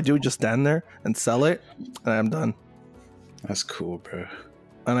 All I do is just stand there and sell it, and I'm done. That's cool, bro.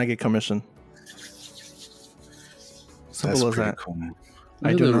 And I get commission. Simple That's as pretty that. cool.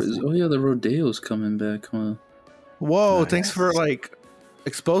 I do The rodeo's coming back, huh? Whoa! Nice. Thanks for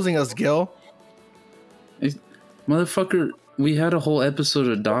exposing us, Gil. Motherfucker, we had a whole episode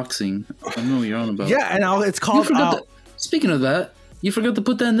of doxing. I don't know what you're on about. Yeah, and now it's You called forgot out. Speaking of that, you forgot to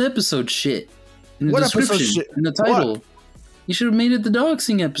put that in the episode shit. In the What episode description, shit? in the title. You should have made it the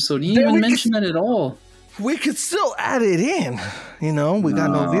doxing episode. You Then didn't we even mention that at all. We could still add it in. We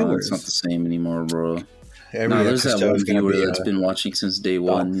got no Nah, viewers. It's not the same anymore, bro. Every Nah, there's that episode one is gonna viewer be that's been watching since day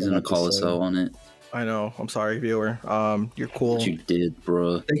one. He's doxing gonna call us episode. out on it. I know. I'm sorry, viewer. You're cool. What you did,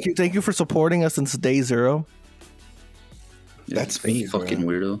 bro. Thank you for supporting us since day 0. That's You me, bro. fucking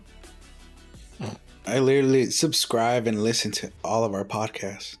weirdo. I literally subscribe and listen to all of our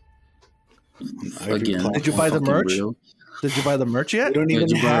podcasts. Every Again. platform. Did you buy the Fucking merch? weirdo. Did you buy the merch We yet? don't Yeah, even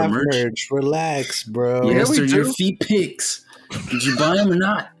did you buy our have merch? merch. Relax, bro. Yeah, Yes, we they're your do. feet pics. Did you buy them or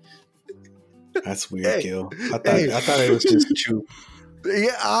not? That's weird, Hey. Gil. I Hey. thought it was just true. Yeah,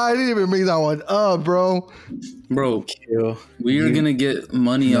 I didn't even bring that one up, bro. Bro, Gil. we are You- gonna get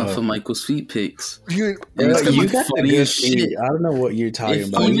money No. off of Michael's feet pics. You, And it's gonna You be got the funny good as shit. feet. I don't know what you're talking If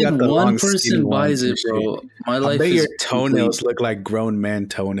about. You got even the one long, skinny person buys ones and it, bro, shit. my I life bet is your toenails complete. look like grown man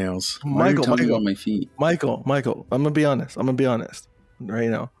toenails. Why are you Michael, talking Michael, about my feet? Michael. I'm gonna be honest right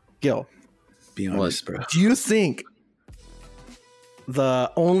now. Gil, Be honest, bro. Do you think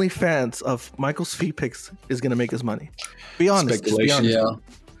the OnlyFans of Michael's feet pics is gonna make us money? Be honest. Just be Speculation. honest.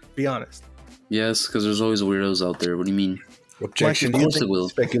 Yeah. Be honest. Yes, because there's always weirdos out there. What do you mean? Objection. Of course it will.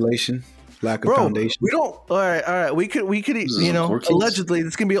 Speculation. Lack of Bro, foundation. we don't. All right. We could, This is you a know, court case? allegedly.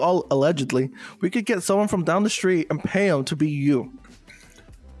 This can be all allegedly. We could get someone from down the street and pay them to be you.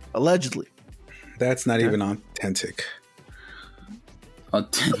 Allegedly. That's not even authentic.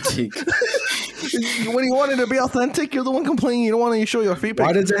 Authentic. When you wanted to be authentic, you're the one complaining. You don't want to show your feet pics.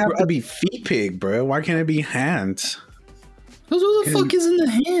 Why does it have to be feet pig, bro? Why can't it be hands? Because what the fuck is in the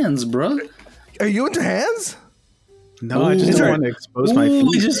hands, bro? Are you into hands? No, I just Ooh. don't want to expose my Ooh, feet.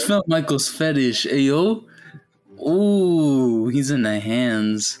 we just felt Michael's fetish. Ayo. Ooh, he's in the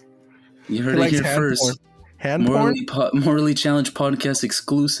hands. You heard He it likes here hand first. porn. Hand porn? Morally Challenged podcast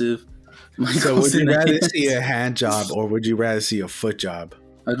exclusive. So would Michael's you in the rather hands. see a hand job or would you rather see a foot job?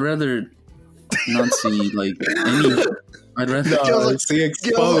 I'd rather not see like any. I'd rather. No, see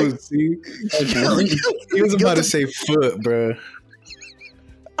exposed. See, he was about to say foot, bro.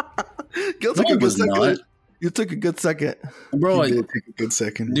 You No, took I a good was second. not. You took a good second. Bro, He did take a good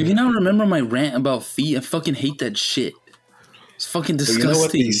second. do you not remember my rant about feet? I fucking hate that shit. It's fucking But you know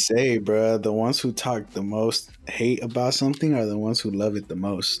what disgusting. they say, bro? The ones who talk the most hate about something are the ones who love it the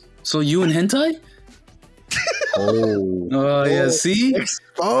most. So you and hentai? Oh. Oh yeah, see?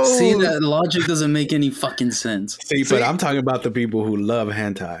 Exposed. See, that logic doesn't make any fucking sense. See, but I'm talking about the people who love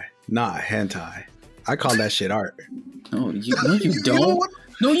hentai, not hentai. I call that shit art. No, you know don't. what?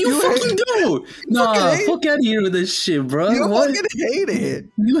 No, you You fucking do. Nah, fucking hate- fuck out of here with this shit, bro. You What? fucking hate it.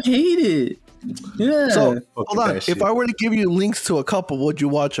 You hate it. Yeah. So, Fuck hold with on. that If shit. I were to give you links to a couple, would you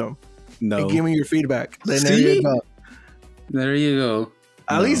watch them? No. And give me your feedback. Then there See? you go. There you go.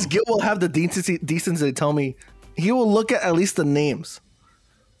 At No. least Gil will have the decency to tell me. He will look at least the names.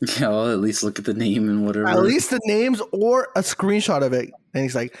 Yeah, I'll at least look at the name and whatever. At least the names or a screenshot of it. And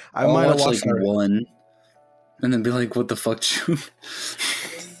he's like, I I'll might have watch watched like it. one, and then be like, "What the fuck, you?"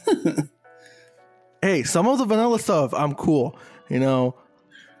 Hey, some of the vanilla stuff, I'm cool. You know,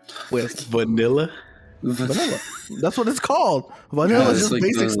 with Vanilla? vanilla. That's what it's called. Vanilla Yeah, is it's just like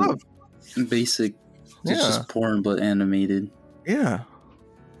basic the- stuff. Basic. It's Yeah. just porn, but animated. Yeah.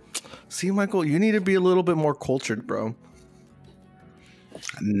 See, Michael, you need to be a little bit more cultured, bro.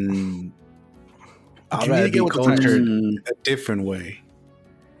 Mm, I'd You need rather to get be with the times. cultured Mm, a different way.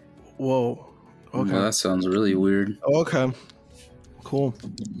 Whoa. Okay. well, that sounds really weird. Okay. Cool.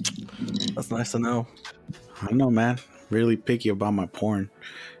 That's nice to know. I don't know, man. Really picky about my porn.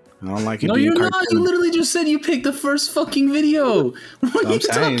 I don't like it No, being you're not. You cartoon. literally just said you picked the first fucking video. What are I'm you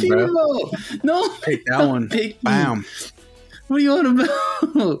saying, talking bro. about? No, Pick that one. Pick me. Bam. What are you on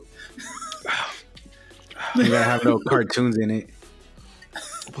about? You gotta have no cartoons in it.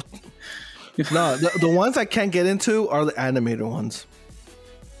 No, the ones I can't get into are the animated ones.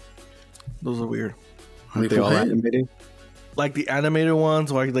 Those are weird. Aren't they all What? animated? Like the animated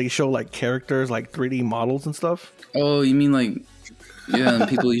ones where they show like characters, like 3D models and stuff. Oh, you mean like, yeah, and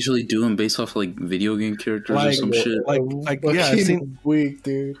people usually do them based off like video game characters or Like- some shit. Like yeah, I've seen, weak,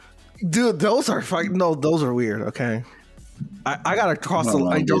 dude. dude, those are fucking, no, those are weird. Okay. I gotta cross I the don't know,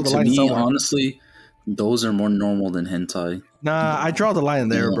 line. Draw dude. the To line me, somewhere. honestly, those are more normal than hentai. Nah, I draw the line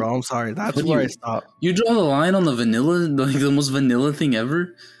there, Yeah. bro. I'm sorry. That's What do where you- I stop. You draw the line on the vanilla, like the most vanilla thing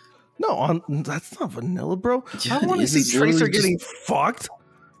ever. No, that's not vanilla, bro. Yeah, I it want to is. see It's Tracer literally getting fucked.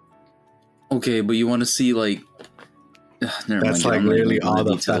 Okay, but you want to see like, never That's mind. like I'm not really gonna go all into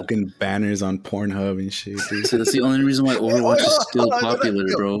the detail. fucking banners on Pornhub and shit, dude. So that's the only reason why Overwatch is still popular,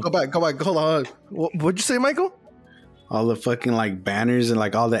 bro. Go back. Hold on. What'd you say, Michael? All the fucking like banners and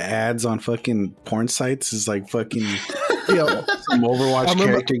like all the ads on fucking porn sites is like fucking Yo, some Overwatch I remember-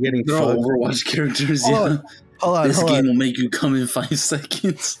 character getting They're all fucked. Overwatch characters. Hold Yeah, on. hold on, this hold game on. will make you come in 5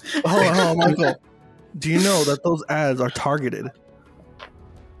 seconds. Hold on, Michael. Do you know that those ads are targeted?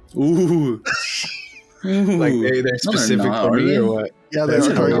 Ooh, Like they're No, specific not, for are me they? or what? Yeah, That's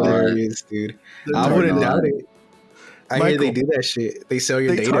they're targeted. hilarious, dude. They're I targeted. wouldn't not. doubt it. I hear they Michael. do that shit. They sell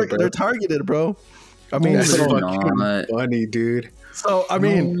your data, bro. They're targeted, bro. I mean, No, That's they're so, fucking not. funny, dude. I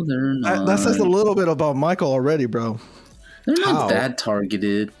mean, no, they're not. that says a little bit about Michael already, bro. They're not How? that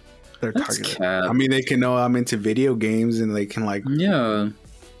targeted. They're That's targeted. cap. I mean, they can know I'm into video games and they can like, Yeah,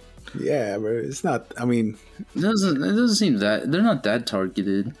 yeah, bro. It's not. I mean, it doesn't seem that they're not that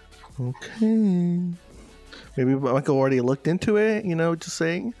targeted. Okay. Maybe Michael already looked into it, just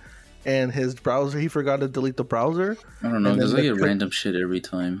saying. And his browser, he forgot to delete the browser. I don't know And because then I the get random shit every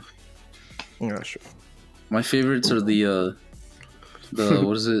time. Yeah, sure. My favorites are the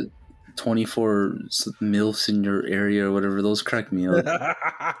what is it? 24 MILFs in your area or whatever. Those crack me up.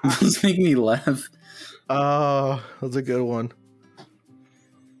 Those make me laugh. Oh, that's a good one.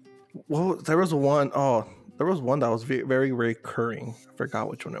 Well, there was one. Oh, there was one that was very recurring. I forgot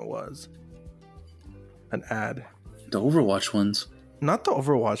which one it was. An ad. The Overwatch ones. Not the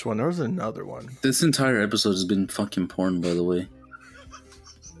Overwatch one. There was another one. This entire episode has been fucking porn, by the way.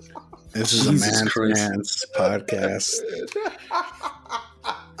 This is Jesus a Christ. man's podcast.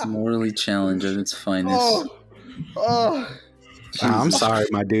 Morally challenged at its finest. I'm sorry,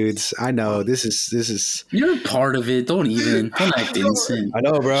 my dudes. I know this is. You're part of it. Don't act innocent. I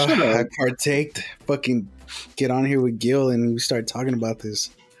know, bro. Shut up. I partaked. Fucking get on here with Gil and we start talking about this.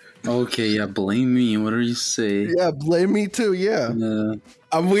 Okay, yeah, blame me. Whatever you say. Yeah, blame me too. Yeah.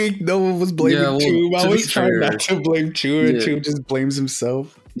 I'm weak. No one was blaming Yeah, well, Chube. I to was be trying fair- not to blame Chube, and Yeah. Chube just blames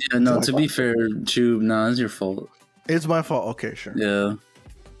himself. Yeah, no, to be fair, Chube, nah, it's your fault. It's my fault. Okay, sure. Yeah,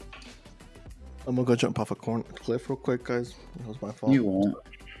 I'm gonna go jump off a cliff real quick, guys. It was my fault. you won't.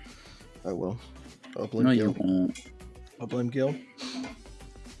 I will. I'll blame No, Gil. you won't. I'll blame Gil.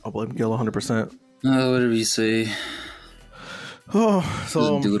 I'll blame Gil 100%. Whatever you say. Oh,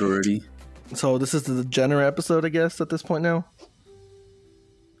 Just do it already. so this is the Degenerate episode, I guess, at this point now.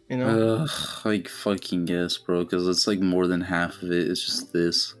 You know, Like fucking guess, bro, because it's like more than half of it. It's just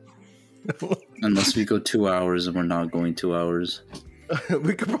this. Unless we go 2 hours, and we're not going 2 hours.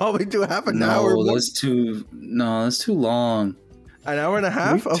 we could probably do half an No, hour. that's too. No, that's too long. An hour and a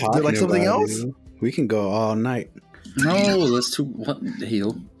half What are of you talking like something about, else. dude? We can go all night. No, that's too. What the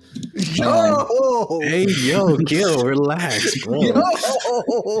hell? Yo, Hey, yo, Gil, relax, bro. yo.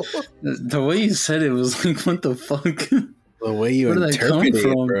 The way you said it was like, what the fuck? The way you Where did that come interpret it,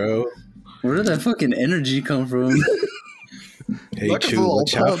 from? bro. Where did that fucking energy come from? Hey, Look at Chube, the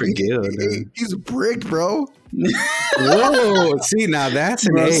watch out little for pup. Gil, dude. He's bricked, bro. Whoa, see, now that's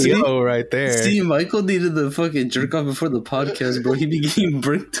an Bro, see? AO right there. See, Michael needed the fucking jerk off before the podcast, bro. He became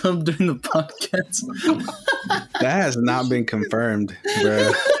bricked up during the podcast. That has not been confirmed,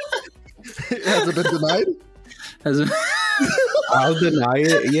 bro. Has it been denied? Has I'll deny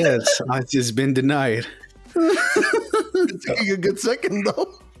it. Yes, it's just been denied. It's taking a good second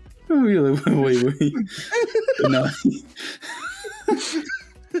though. wait. No.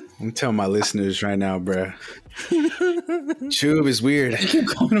 I'm telling my listeners right now, bro. Chube is weird. I keep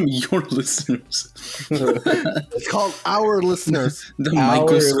calling them your listeners. It's called Our Listeners. Our The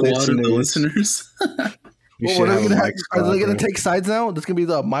Michael squad of the listeners. listeners. You Well, should what are have they a gonna have? mic Are squad, they gonna bro. take sides now? This gonna be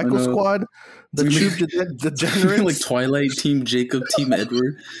the Michael I know. squad, the It's gonna Tube Degenerates. Like Twilight Team Jacob, Team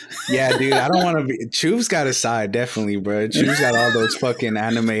Edward. Yeah, dude, I don't want to be. Chube's got a side, definitely, bro. Chube's got all those fucking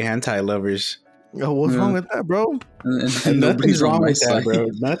anime hentai lovers. Yo, what's Yeah. wrong with that, bro? And Nothing's wrong on my with that, side. bro.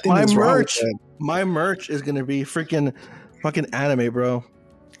 Nothing My is wrong with merch, that. my merch is gonna be freaking fucking anime, bro.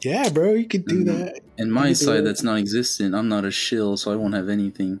 Yeah, bro, you could do that. And my You can do side it. that's non-existent. I'm not a shill, so I won't have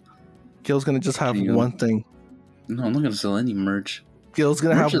anything. Gil's gonna just have There you go. one thing. No, I'm not gonna sell any merch. Gil's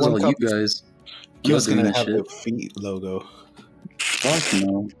gonna Merch have is one all cup. you guys. Gil's I'm not gonna doing have that the feet logo. shit. Fuck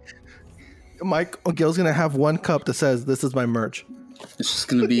no. Gil's gonna have one cup that says, "This is my merch." It's just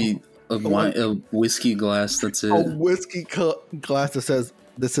gonna be a whiskey glass. That's it. A whiskey glass that says,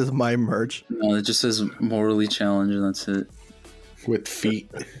 "This is my merch." No, it just says morally challenged, and that's it. With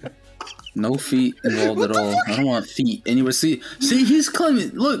feet. No feet involved at all. I don't want feet anywhere. See, he's claiming.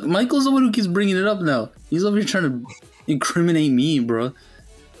 Look, Michael's the one who keeps bringing it up now. He's over here trying to incriminate me, bro.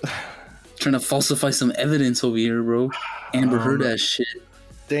 Trying to falsify some evidence over here, bro. Amber Heard that shit.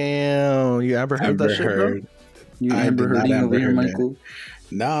 Damn, you ever heard that shit, bro? You I Amber did not Hearding over Amber here, Heard that. Michael.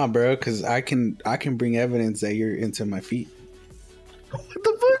 Nah, bro, because I can bring evidence that you're into my feet. What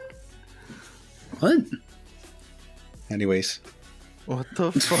the fuck? What? Anyways, What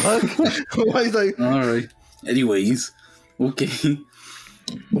the fuck? Why is like, All right. Anyways, okay.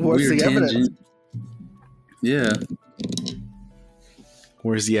 what's Weird the evidence? Yeah.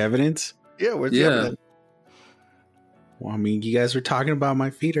 where's the evidence? Yeah, where's the Yeah. evidence? Well, I mean, you guys were talking about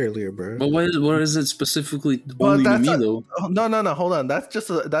my feet earlier, bro. But what is it specifically But only to that's me a- though? Oh, no, hold on. That's just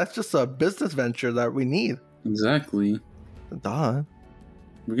a business venture that we need. Exactly. Duh.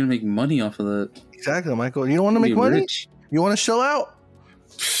 We're gonna make money off of that. Exactly, Michael. You don't want to Be make money? rich. You want to chill out?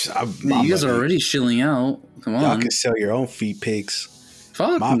 You guys are already shilling out. Come Y'all on. can sell your own feet pics.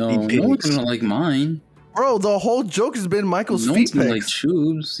 Fuck my no. feet No one's pics. gonna like mine. Bro, the whole joke has been Michael's No feet one's gonna like pics.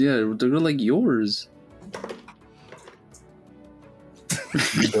 tubes. Yeah, they're like yours.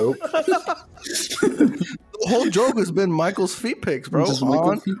 Nope. The whole joke has been Michael's feet pics, bro. Just Michael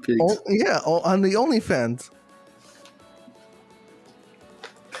On, feet pics. on the OnlyFans.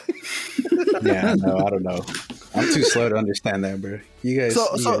 Yeah, no, I don't know. I'm too slow to understand that, bro. You guys.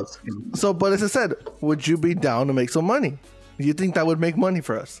 But as I said, would you be down to make some money? Do you think that would make money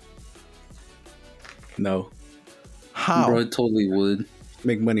for us? No. How? Bro, I totally would.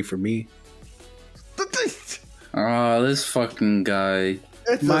 Make money for me. This fucking guy.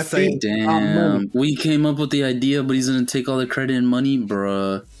 It's My the same. Damn. We came up with the idea, but he's gonna take all the credit and money,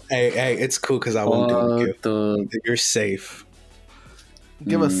 bruh. Hey, it's cool because I won't do it. The... You're safe.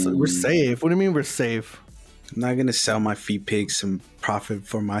 Give us. We're safe. What do you mean we're safe? I'm not gonna sell my feet pigs and profit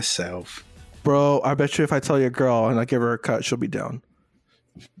for myself. Bro, I bet you if I tell your girl and I give her a cut, she'll be down.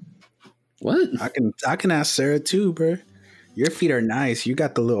 What? I can ask Sarah too, bro. Your feet are nice. You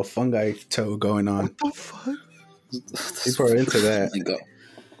got the little fungi toe going on. What the fuck? People are into that.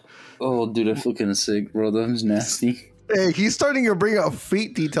 Oh, dude, I feel kind of sick, bro. That was nasty. Hey, he's starting to bring up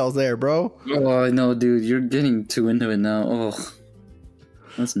feet details there, bro. Oh, I know, dude. You're getting too into it now. Oh,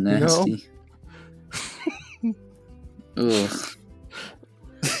 that's nasty. Ugh.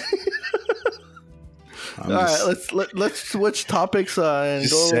 All right, let's switch topics and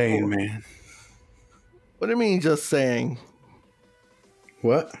just go. Saying, man. What do you mean, just saying?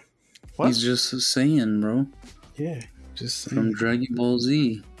 What? He's just saying, bro. Yeah, just saying. From Dragon Ball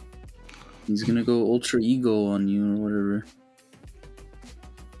Z. He's gonna go Ultra Ego on you or whatever.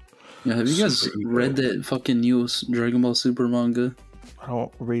 Yeah, have you guys read that fucking new Dragon Ball Super manga? I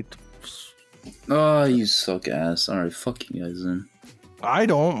don't read. Oh, you suck ass. Alright, fuck you guys then. I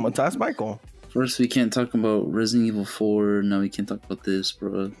don't. Let's ask Michael. First, we can't talk about Resident Evil 4. Now we can't talk about this,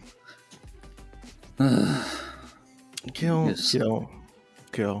 bro. Kill.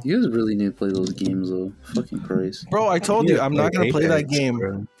 You guys really need to play those games, though. Fucking Christ. Bro, I told you I'm not going to play that game.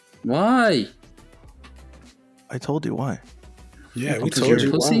 Bro. Why? I told you why. Yeah, we Because told you're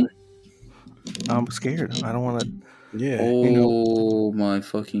you. pussy? I'm scared. I don't want to. Yeah. Oh, my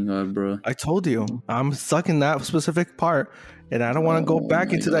fucking God, bro. I told you. I'm stuck in that specific part, and I don't want to go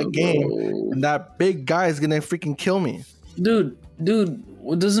back into that game, and that big guy is going to freaking kill me. Dude,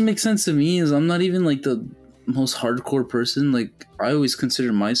 what doesn't make sense to me is I'm not even like the most hardcore person. Like, I always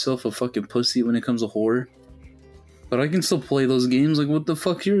consider myself a fucking pussy when it comes to horror. But I can still play those games. Like, what the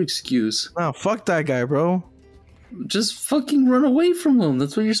fuck's your excuse? Nah, fuck that guy, bro. Just fucking run away from him.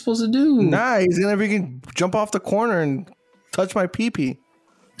 That's what you're supposed to do. Nah, he's gonna freaking jump off the corner and touch my pee-pee.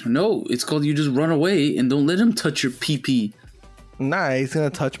 No, it's called you just run away and don't let him touch your pee-pee. Nah, he's gonna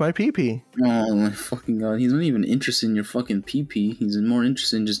touch my pee-pee. Oh my fucking God. He's not even interested in your fucking pee-pee. He's more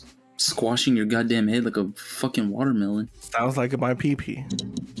interested in just squashing your goddamn head like a fucking watermelon. Sounds like my pee-pee.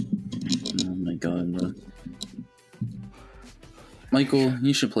 Oh my God, bro. Michael,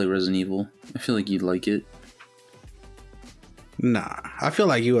 you should play Resident Evil. I feel like you'd like it. Nah, I feel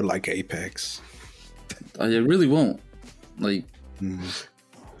like you would like Apex. I really won't. Like, I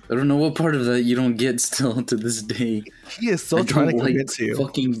don't know what part of that you don't get still to this day. He is so trying to convince you.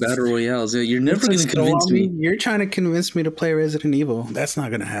 Fucking battle royales. Yeah, you're never going to convince me. You're trying to convince me to play Resident Evil. That's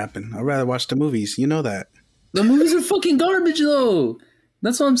not going to happen. I'd rather watch the movies. You know that. The movies are fucking garbage, though.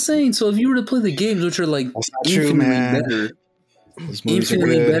 That's what I'm saying. So if you were to play the games, which are like infinitely better,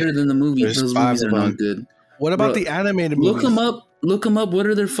 better than the movies, those movies are not good. What about the animated movies? Look them up. What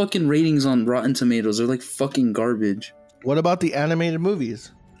are their fucking ratings on Rotten Tomatoes? They're like fucking garbage. What about the animated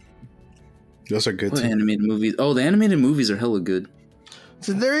movies? Those are good too. Animated movies? Oh, the animated movies are hella good.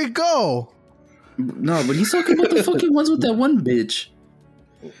 So there you go. No, but he's talking about the fucking ones with that one bitch.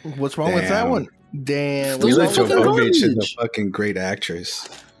 What's wrong with that one? Damn. We let your one bitch is a fucking great actress.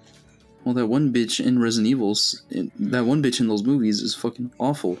 Well, that one bitch in Resident Evils, that one bitch in those movies is fucking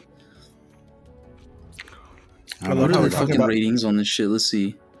awful. What are the fucking ratings on this shit? Let's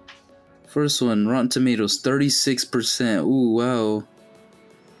see. First one, Rotten Tomatoes, 36%. Ooh, wow.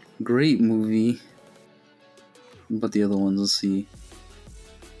 Great movie. What about the other ones? Let's see.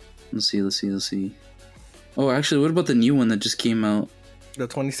 Let's see. Oh, actually, what about the new one that just came out? The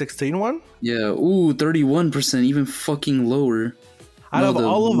 2016 one? Yeah. Ooh, 31%, even fucking lower. Out of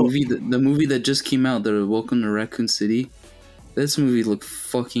all of them. The movie that just came out, the Welcome to Raccoon City. This movie looked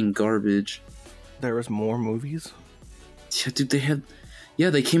fucking garbage. There was more movies? Yeah, dude,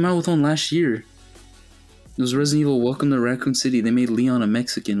 they came out with one last year. It was Resident Evil Welcome to Raccoon City. They made Leon a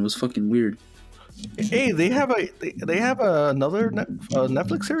Mexican. It was fucking weird. Hey, they have another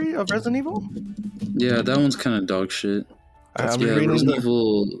Netflix series of Resident Evil? Yeah, that one's kind of dog shit. Resident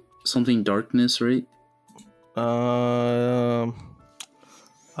Evil something Darkness, right? I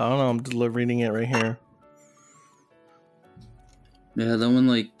don't know. I'm reading it right here. Yeah, that one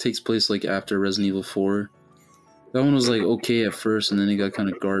like takes place like after Resident Evil 4. That one was like okay at first, and then it got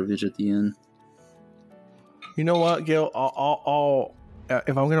kind of garbage at the end. You know what, Gil? I'll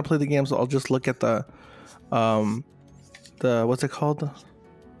if I'm gonna play the games, I'll just look at the the what's it called?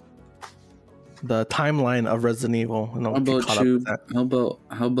 The timeline of Resident Evil. And How I'll get about caught up you? with that.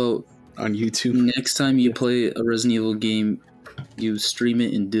 How about On YouTube. next time you play a Resident Evil game, you stream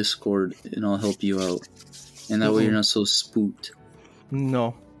it in Discord, and I'll help you out. And that way you're not so spooked.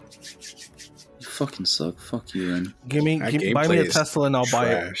 No. You fucking suck. Fuck you then. Buy me gameplay a is Tesla and I'll buy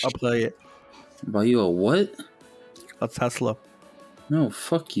it. trash. I'll play it. Buy you a what? A Tesla. No,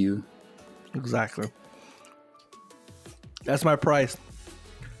 fuck you. Exactly. That's my price.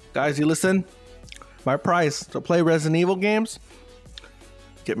 Guys, you listen? My price to play Resident Evil games,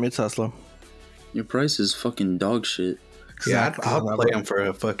 get me a Tesla. Your price is fucking dog shit. Yeah, Exactly. I'll play him for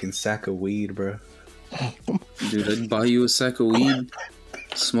a fucking sack of weed, bro. Dude, I'd buy you a sack of weed,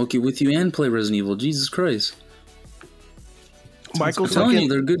 smoke it with you, and play Resident Evil. Jesus Christ. Michael's I'm telling you, fucking,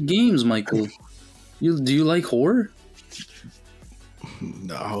 they're good games, Michael. Do you like horror?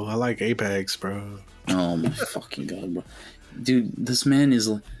 No, I like Apex, bro. Oh my fucking god, bro. Dude, this man is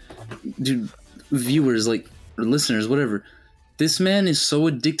like... Dude, viewers, like, or listeners, whatever. This man is so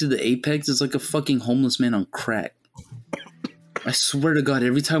addicted to Apex, it's like a fucking homeless man on crack. I swear to God,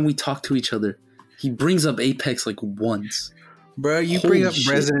 every time we talk to each other, he brings up Apex like once. Bro, you Holy bring up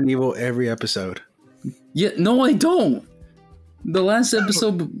shit. Resident Evil every episode. Yeah, no, I don't. The last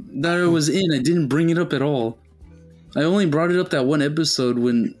episode that I was in, I didn't bring it up at all. I only brought it up that one episode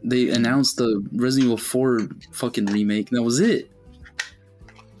when they announced the Resident Evil 4 fucking remake, and that was it.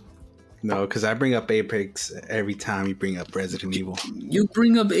 No, because I bring up Apex every time you bring up Resident Evil. You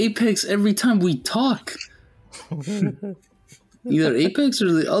bring up Apex every time we talk. Either Apex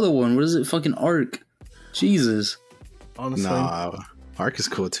or the other one. What is it? Fucking Ark. Jesus. honestly. No, Ark is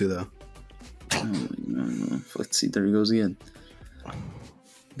cool too, though. Let's see. There he goes again.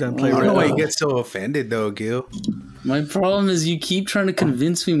 Then play I don't know why you Red get so offended, though, Gil. My problem is you keep trying to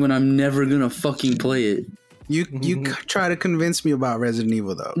convince me when I'm never gonna fucking play it. You try to convince me about Resident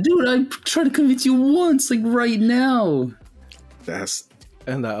Evil, though. Dude, I tried to convince you once, like right now. That's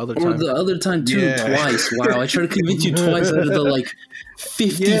and that other Or time. the other time too, Yeah. twice. Wow, I tried to convince you twice out of the like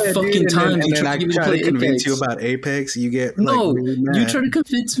 50 fucking times And you then I tried to get me to try play to convince Apex. you about Apex. You get No, like, really mad. you try to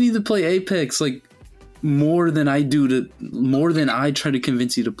convince me to play Apex like more than I try to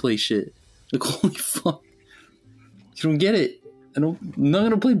convince you to play shit. Like holy fuck, you don't get it. I'm not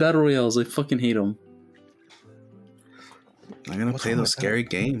gonna play battle royales. I fucking hate them. I'm gonna play those scary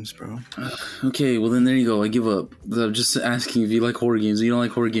games, bro. Okay, well then there you go. I give up. I'm just asking if you like horror games. If you don't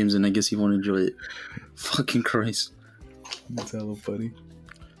like horror games, then I guess you won't enjoy it. Fucking Christ. That's hella funny.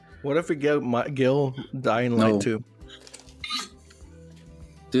 What if we get Gil Dying No. Light 2?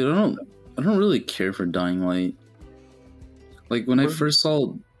 Dude, I don't really care for Dying Light. Like when I first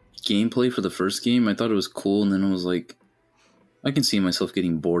saw gameplay for the first game, I thought it was cool, and then I was like, I can see myself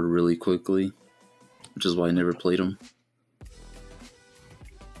getting bored really quickly, which is why I never played them.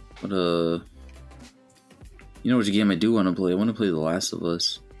 But you know which game I do want to play? I want to play The Last of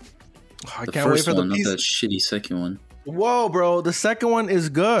Us. I The can't wait first for the one, not piece. that shitty second one. Whoa, bro. The second one is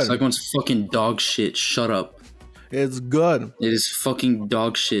good. Second one's fucking dog shit. Shut up. It's good. It is fucking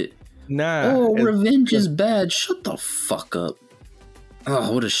dog shit. Nah. Oh, it's revenge is bad. Shut the fuck up.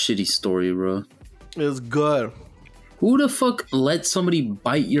 Oh, what a shitty story, bro. It's good. Who the fuck let somebody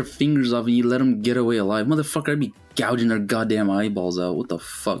bite your fingers off and you let them get away alive? Motherfucker, I'd be gouging their goddamn eyeballs out. What the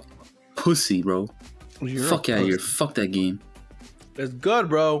fuck? Pussy, bro. You're Fuck a out of here. pussy. Fuck that game. It's good,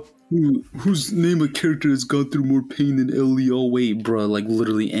 bro. Whose name a character has gone through more pain than Ellie? Oh, wait, bro. Like,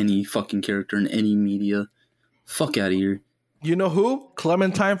 literally any fucking character in any media. Fuck out of here. You know who?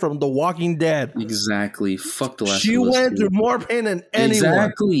 Clementine from The Walking Dead. Exactly. Fuck the last She of Us went 2. through more pain than anyone.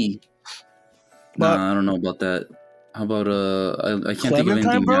 Exactly. But- Nah, I don't know about that. How about I can't think of Clementine,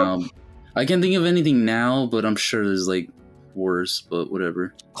 anything bro? now. I can't think of anything now, but I'm sure there's like worse, but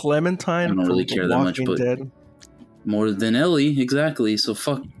whatever. Clementine I don't from really The care that much, Walking but- Dead. More than Ellie, exactly. So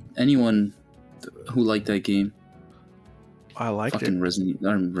fuck anyone who liked that game. I liked Fucking it.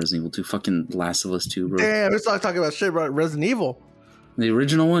 Resident Evil 2, fucking Last of Us 2, bro. Damn, we're talking about shit about Resident Evil. The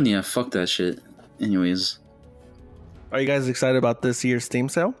original one, yeah, fuck that shit. Anyways, Are you guys excited about this year's Steam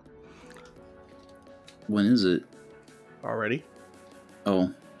sale when is it? already?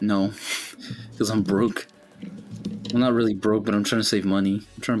 Oh, no. Because I'm broke. I'm not really broke, but I'm trying to save money.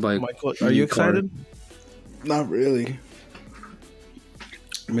 I'm trying to buy a Michael, are you new car. excited? Not really.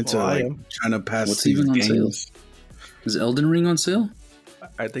 I'm into Well, I like am. trying to pass What's these even on games. Is Elden Ring on sale?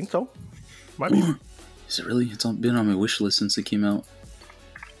 I think so. Might be. Is it really? It's been on my wish list since it came out.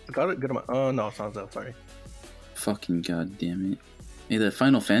 I got it. Good amount. Oh no, it's not that. Sorry. Fucking goddamn it. Hey, that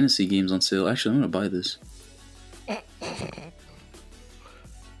Final Fantasy game's on sale. Actually, I'm gonna buy this.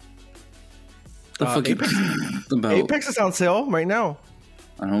 The fuck Apex, about? Apex is on sale right now,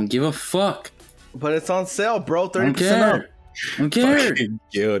 I don't give a fuck. but it's on sale, bro. I don't 30% up. care. I don't care. Fucking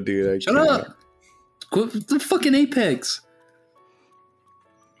yo, dude. I Shut can't. up. Quit with the fucking Apex.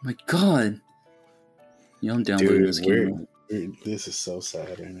 My God. Yeah, I'm downloading Dude, this game. this is so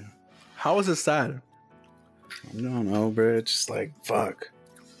sad right now. How is it sad? I don't know, bro. It's just like, fuck.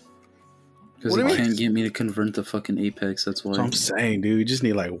 Because What do it you mean? can't get me to convert the fucking Apex. That's why. So I'm saying, dude, we just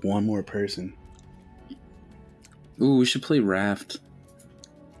need like one more person. Ooh, we should play Raft.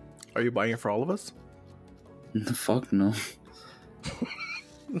 Are you buying it for all of us? The fuck no.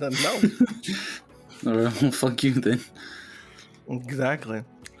 Then no. Alright, well, fuck you then. Exactly.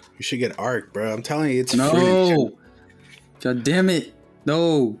 You should get Arc, bro. I'm telling you, it's free. No. God damn it.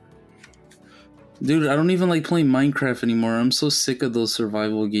 No. Dude, I don't even like playing Minecraft anymore. I'm so sick of those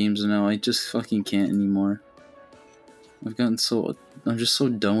survival games now. I just fucking can't anymore. I'm just so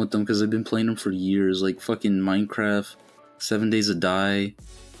done with them because I've been playing them for years. Like fucking Minecraft, 7 Days to Die.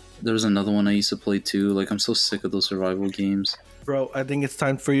 There was another one I used to play too. Like, I'm so sick of those survival games. Bro, I think it's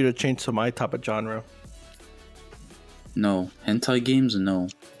time for you to change to my type of genre. No. Hentai games? No.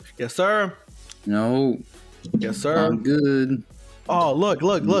 Yes, sir. No. Yes, sir. I'm good. Oh, look.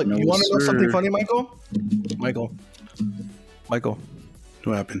 No, You want to know sir. something funny, Michael? Michael.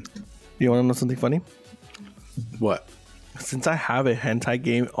 What happened? You want to know something funny? What? Since I have a hentai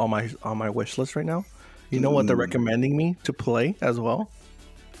game on my wish list right now, you know what they're recommending me to play as well?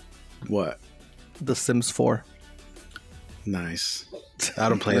 What? The Sims 4. Nice. I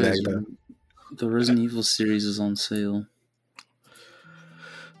don't play that though. The Resident Evil series is on sale.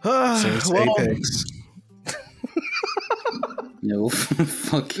 So it's Well, Apex. Yo,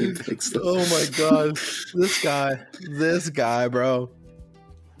 fuck Apex. oh my god, this guy, bro.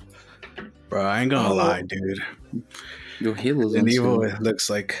 Bro, I ain't gonna lie, dude. Yo, Halo's on Resident Evil, sale. it looks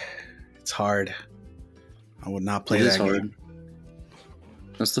like it's hard. I would not play It that is hard. game.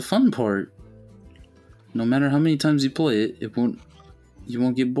 That's the fun part. No matter how many times you play it, you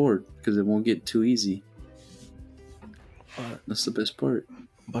won't get bored because it won't get too easy. That's the best part.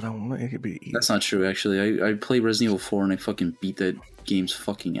 But I want it to be easy. That's not true, actually. I played Resident Evil 4 and I fucking beat that game's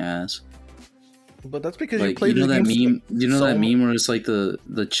fucking ass. But that's because you Like, played you know the that game meme? You know so that meme where it's like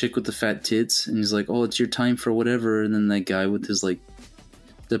the chick with the fat tits and he's like, "Oh, it's your time for whatever," and then that guy with his like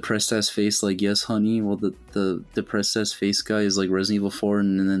depressed ass face, like, "Yes, honey." Well, the depressed ass face guy is like Resident Evil 4,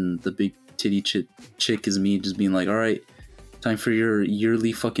 and then the big titty chick is me, just being like, "All right, time for your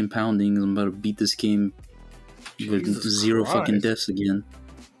yearly fucking pounding. I'm about to beat this game with Jesus zero fucking Christ. deaths again."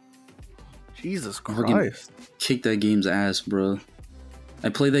 Jesus Fucking Christ. Kick that game's ass, bro. I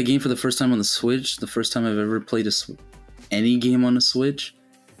played that game for the first time on the Switch. The first time I've ever played any game on the Switch.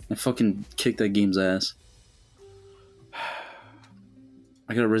 I fucking kicked that game's ass.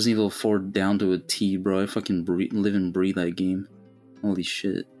 I got Resident Evil 4 down to a T, bro. I fucking live and breathe that game. Holy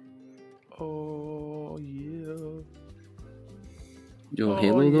shit. Oh yeah. Yo, Oh,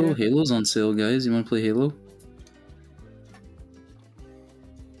 Halo yeah. though? Halo's on sale, guys. You wanna play Halo?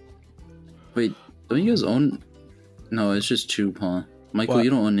 Wait, don't you guys own... No, it's just Tube, huh? Michael, What? you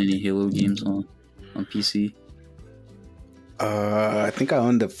don't own any Halo games on PC? I think I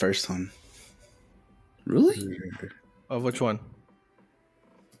owned the first one. Really? Of which one?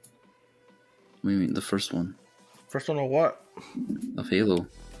 What do you mean, the first one? First one of what? Of Halo.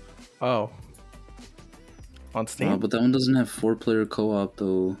 Oh. On Steam? But that one doesn't have 4-player co-op,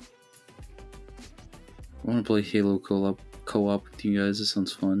 though. I want to play Halo co-op with you guys. This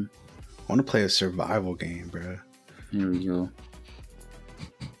sounds fun. I want to play a survival game, bro. Here we go.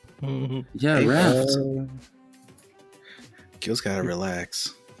 Mhm. Yeah, Raft. Gil's gotta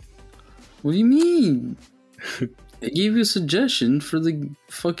relax. What do you mean? I gave you a suggestion for the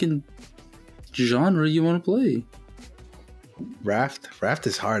fucking genre you want to play. Raft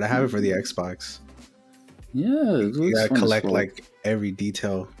is hard. I have it for the Xbox. Yeah, it You looks gotta fun as collect fuck. like every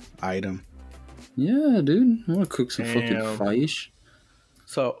detail item. Yeah, dude. I want to cook some fucking Damn. fish.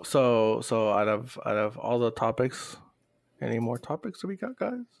 So out of all the topics, any more topics that we got,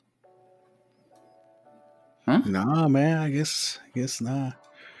 guys? Nah, man. I guess not.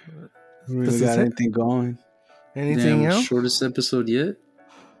 Really This got is it? anything going? Anything Damn, else? shortest episode yet?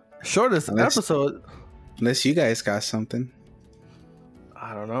 Shortest Unless- episode. Unless you guys got something.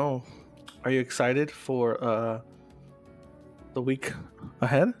 I don't know. Are you excited for the week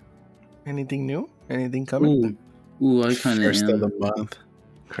ahead? Anything new? Anything coming? Ooh, I kind of First of am. the month.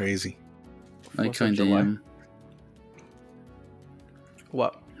 Crazy. I What's in kind of July? am.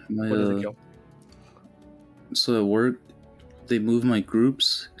 What? My, What does it go? So at work, they moved my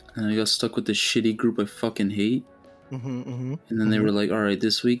groups, and I got stuck with this shitty group I fucking hate. Mm-hmm, mm-hmm. And then they were like, "All right,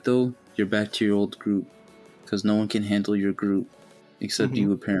 this week though, you're back to your old group because no one can handle your group except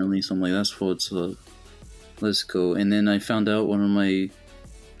you apparently. So I'm like, that's what's up. Let's go. And then I found out one of my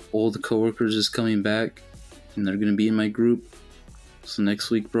old coworkers is coming back and they're gonna be in my group. So next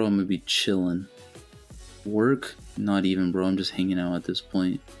week, bro, I'm gonna be chilling. Work? Not even, bro. I'm just hanging out at this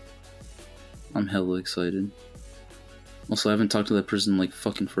point. I'm hella excited. Also, I haven't talked to that person like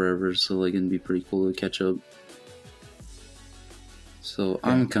fucking forever, so like it'd be pretty cool to catch up. So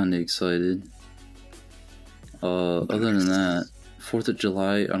I'm kind of excited. Other than that, 4th of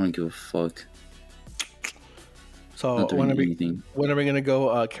July, I don't give a fuck. So when are we gonna go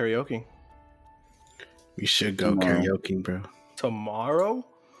karaoke? We should go Tomorrow. karaoke, bro. Tomorrow?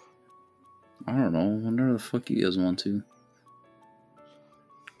 I don't know. Whenever the fuck you guys want to.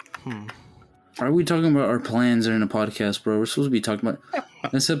 Are we talking about our plans during a podcast, bro? We're supposed to be talking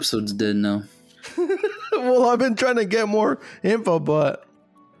about... This episode's dead now. Well, I've been trying to get more info, but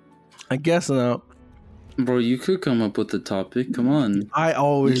I guess not. Bro, you could come up with the topic. Come on. I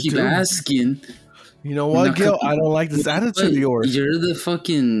always You keep do. asking. You know what, Not Gil? coming- I don't like this attitude of yours. You're the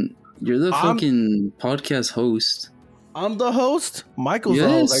fucking podcast host. I'm the host. Michael's the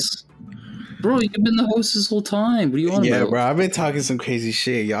host. Yes. Bro, you've been the host this whole time. What do you want Yeah, about? bro. I've been talking some crazy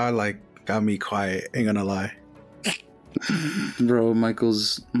shit. Y'all like got me quiet. Ain't gonna lie. Bro,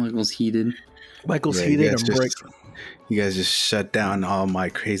 Michael's heated. Michael's Yeah, heated you and guys break. You guys just shut down all my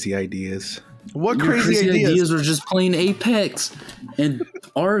crazy ideas. What Your crazy ideas? are just playing Apex and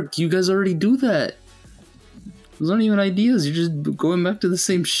Ark. You guys already do that. Those aren't even ideas. You're just going back to the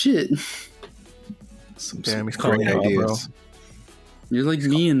same shit. Damn, he's calling great you out, bro. You're like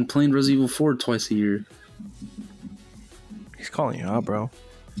me and playing Resident Evil 4 twice a year. He's calling you out, bro.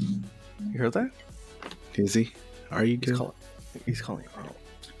 You heard that? Is he? Are you good? He's calling you out.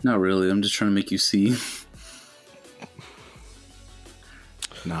 Not really. I'm just trying to make you see.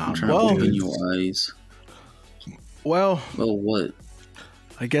 Nah, I'm trying Well- to open your eyes. Well, Well, what?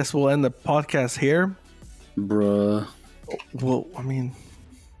 I guess we'll end the podcast here. Bruh. Well, I mean,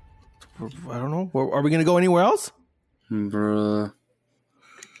 I don't know. Are we going to go anywhere else? Bruh. you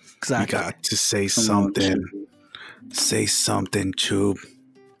Exactly. got to say Come on. something. Say something, Chub.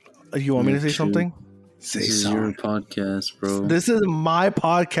 You want me to say True. something? Say This is your something. podcast, bro. This is my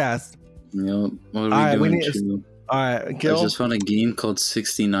podcast. Yep. What are we Alright, we doing, need- Chu? All right, I Gil. just found a game called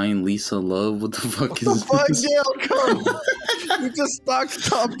 69 Lisa Love. What the fuck is Fuck, this? Gil, come. We just stopped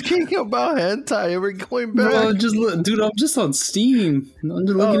talking about hentai and we're going back. Bro, dude, I'm just on Steam. I'm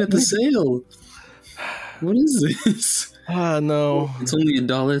just looking at the sale. What is this? No. It's only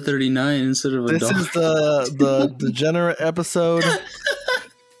 $1.39 instead of This $1. is the Degenerate episode.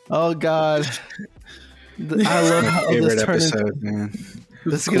 Oh, God. I love how Favorite this turned into... episode, man.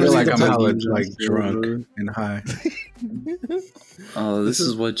 This is I gonna feel be like the I'm best- hella games on like sale, drunk bro. and high. Oh, this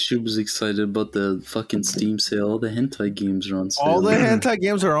is why Chuba's excited about the fucking Steam sale. All the hentai games are on sale. All the hentai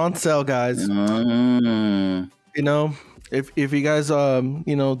games are on sale, guys. Oh. You know, if you guys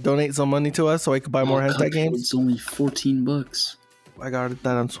donate some money to us so I could buy more hentai games. It's only $14. I got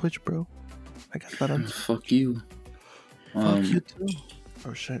that on Switch, bro. I got that on. Fuck you. Fuck you too.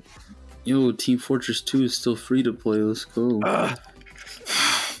 Oh shit. Yo, Team Fortress 2 is still free to play. Let's go.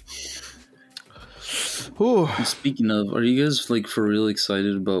 Ooh. And speaking of, are you guys like for real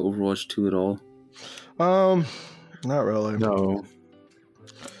excited about Overwatch 2 at all? Not really. No.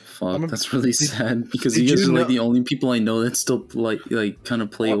 Fuck, that's really sad because did you guys you are like know- the only people I know that still like kind of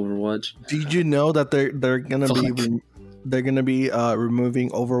play Overwatch. Did you know that they're gonna Fuck. be removing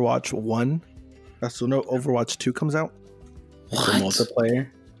Overwatch 1? That's so no Overwatch 2 comes out. The What? multiplayer.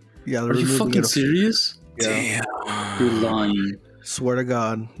 Yeah, they're Are you removing fucking it. serious? Yeah. Damn. You're lying. Swear to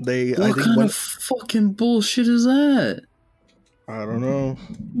God, I What think kind of fucking bullshit is that? I don't know.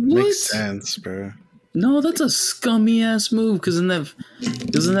 What? Makes sense, bro. No, that's a scummy ass move. Because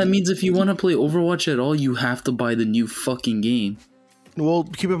doesn't that means if you want to play Overwatch at all, you have to buy the new fucking game? Well,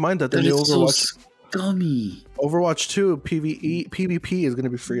 keep in mind that the That new is so Overwatch scummy. Overwatch 2 PvP is gonna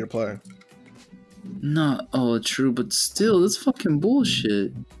be free to play. Not true, but still, that's fucking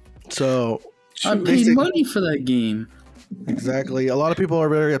bullshit. So I paid basic- money for that game. Exactly. A lot of people are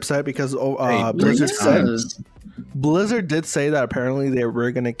very upset because Hey, Blizzard yeah. said Blizzard did say that apparently they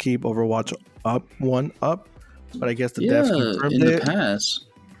were going to keep Overwatch up, but I guess the devs confirmed in the it. past.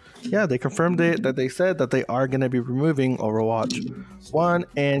 Yeah, they confirmed it that they said that they are going to be removing Overwatch 1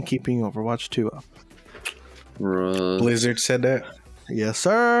 and keeping Overwatch 2 up. Bruh. Blizzard said that. Yes,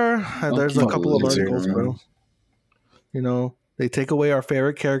 sir. There's a Fucking couple of Blizzard, articles, bro. You know, they take away our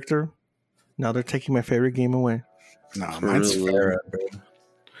favorite character. Now they're taking my favorite game away. Nah, For mine's real, Farah, bro.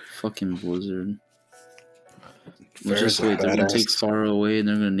 Fucking Blizzard. Well, just Farrah's a wait, they're gonna take badass. Farah away and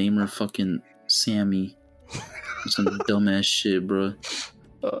they're gonna name her fucking Sammy. Some dumbass shit, bro.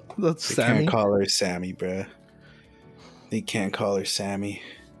 That's They Sammy. can't call her Sammy, bruh. They can't call her Sammy.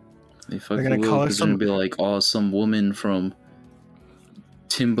 They fucking gonna will, call her because they're gonna be like, oh, some woman from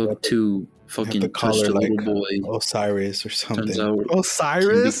Timbuktu Have fucking to call touched her a little like boy. Osiris or Turns something. out can't be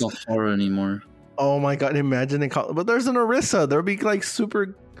Osiris. called Farah anymore. Oh my god! Imagine they call. But there's an Orissa. There'll be like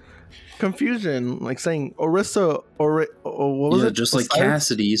super confusion, like saying Orissa or what was Yeah, it? just like Osiris?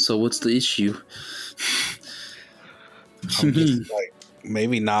 Cassidy. So what's the issue? What I'm you mean? just like,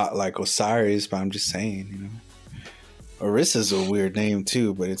 maybe not like Osiris, but I'm just saying, you know. Orissa's a weird name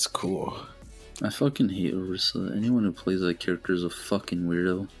too, but it's cool. I fucking hate Orissa. Anyone who plays that character is a fucking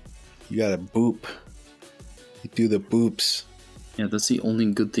weirdo. You gotta boop. You do the boops. Yeah, that's the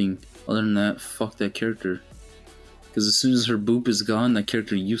only good thing. Other than that, fuck that character. Because as soon as her boop is gone, that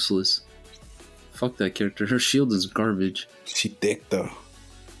character useless. Fuck that character. Her shield is garbage. She thick though.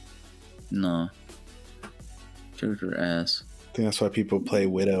 Nah. Character ass. I think that's why people play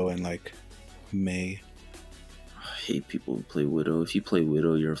Widow and like May. I hate people who play Widow. If you play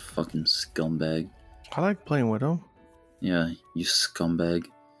Widow, you're a fucking scumbag. I like playing Widow. Yeah, you scumbag.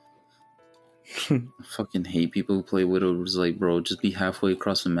 I fucking hate people who play Widow. It's like, bro, just be halfway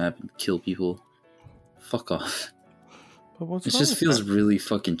across the map and kill people. Fuck off. But what's It wrong just with feels that? really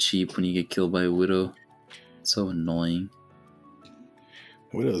fucking cheap when you get killed by a Widow. It's so annoying.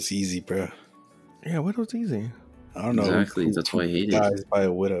 Widow's easy, bro. Yeah, Widow's easy. I don't know. Exactly, that's why I hate it. Dies by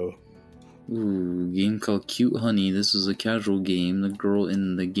a widow. Ooh, game called Cute Honey. This is a casual game. The girl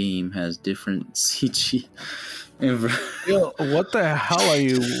in the game has different CG. Yo, what the hell are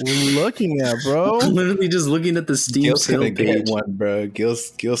you looking at, bro? I'm literally just looking at the Steam Gil's sale gonna get page. one, bro.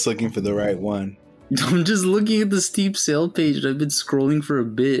 Gil's looking for the right one. I'm just looking at the Steam sale page and I've been scrolling for a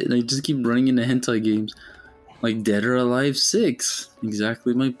bit and I just keep running into hentai games. Like Dead or Alive 6.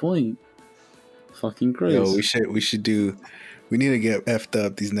 Exactly my point. Fucking Christ. Yo, we need to get effed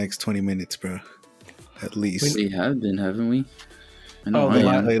up these next 20 minutes, bro. At least. We have been, haven't we? I know Oh, I the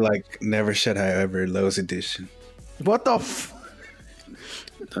am. Play like Never Should I Ever Lowe's edition. What the f?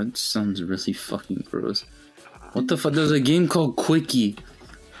 That sounds really fucking gross. What the fuck? There's a game called Quickie.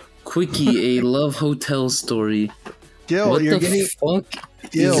 Quickie, a love hotel story. Gil, What you're the getting,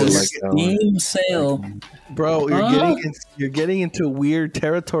 fuck Gil, is a like that one. Steam sale? bro. You're Huh? you're getting into weird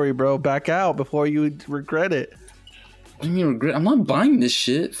territory, bro. Back out before you regret it. What do you mean regret? I'm not buying this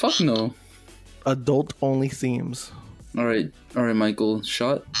shit. Fuck no. Adult only themes. All right, Michael.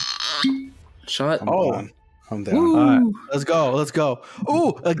 Shot. I'm Oh. down. I'm down. Woo. All right, let's go.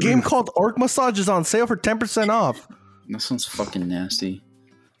 Ooh, a game called Orc Massage is on sale for 10% off. That sounds fucking nasty.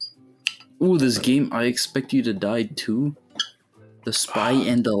 Ooh, this game, I Expect You to Die too. The Spy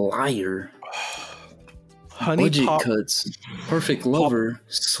and the Liar. Honey Budget Pop, cuts. Perfect Lover.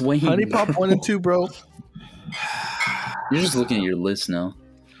 Swain. Honey Pop 1 and 2, bro. You're just looking at your list now.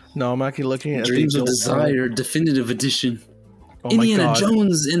 No, I'm actually looking at Dreams the of Desire Definitive Edition. Oh my Indiana god.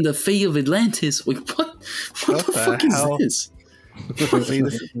 Jones and the Fate of Atlantis. Wait, what? What the the fuck hell? is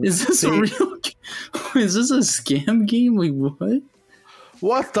this? Is this a real? Is this a scam game? Like what?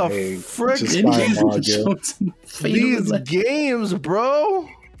 What the Hey, frick? just Indiana buy them all, Gil. Jones and the Fate of These Atlantis. games, bro.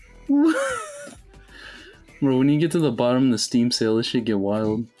 Bro, when you get to the bottom of the Steam sale, this shit get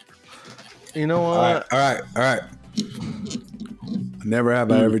wild. You know All what? right. Never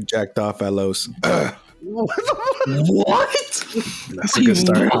have I ever jacked off at Lowe's. What? That's a good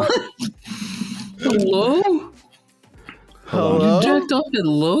start. What? Hello? Hello? You jacked off at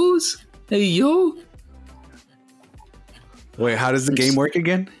Lowe's? Hey, yo. Wait, how does the game work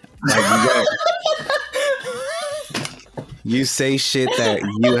again? Like, you say shit that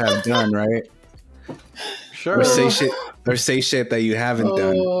you have done, right? Sure. Or say shit that you haven't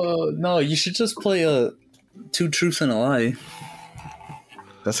done. Oh, no, you should just play Two Truths and a Lie.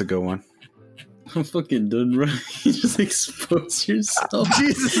 That's a good one. I'm fucking done, right? You just expose yourself.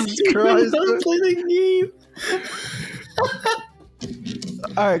 Jesus You don't Christ. know how to play the game.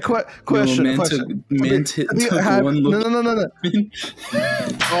 All right, question. man question. took Have- one look. No.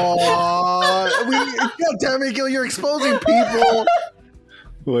 Oh, God damn it, Gil, you're exposing people.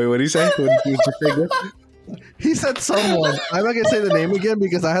 Wait, what did he say? What did you say? Good? He said someone. I'm not gonna say the name again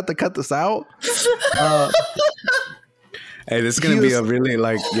because I have to cut this out. Hey, this is gonna be a really you're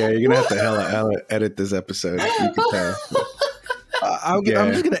gonna have to hella edit this episode. You can tell. I'm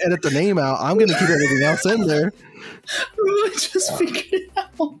just gonna edit the name out. I'm gonna keep everything else in there. I just figured it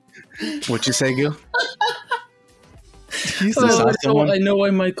out. What you say, Gil? He said, I know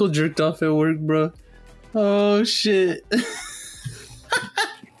why Michael jerked off at work, bro. Oh shit.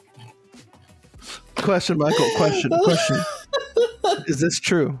 Question, Michael. Question. Is this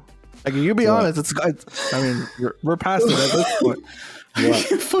true? Like, you be honest. I mean, we're past it at this point.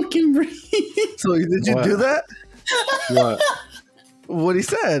 What? Fucking breathe. So did you do that? What? What he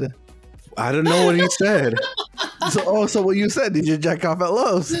said? I don't know what he said. So what you said? Did you jack off at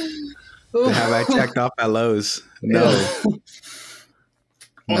Lowe's? Have I checked off at Lowe's? No.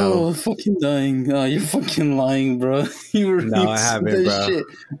 Oh, I'm fucking dying. Oh, you're fucking lying, bro. I haven't, bro. Shit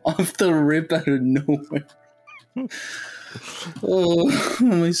off the rip out of nowhere. Oh,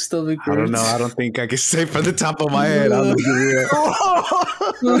 my stomach hurts. I don't know. I don't think I can say from the top of my head. I'm gonna be real.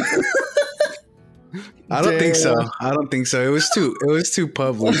 I don't think so. It was too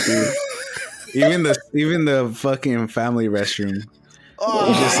public, dude. Even the fucking family restroom.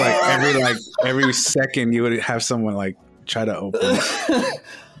 Just like every second you would have someone like try to open it.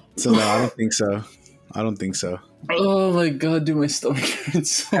 So no, I don't think so. Oh my god, dude, my stomach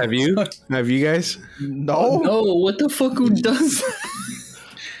hurts. So Have you guys? No. No, what the fuck? Who does that?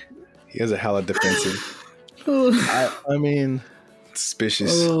 He has a hella defensive. I mean,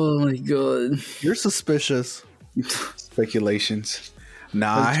 Suspicious. Oh my god. you're suspicious. Speculations.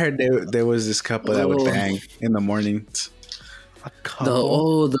 Nah, I heard there was this couple that would bang in the mornings. A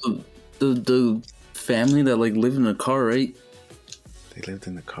couple. The family that like lived in a car, right? They lived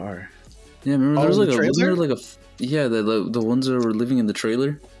in the car. Yeah, remember there was like the a wasn't trailer? there like a yeah the ones that were living in the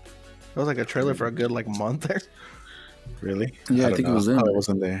trailer. That was like a trailer for a good like month there. Really? Yeah, I don't think it know. was them. I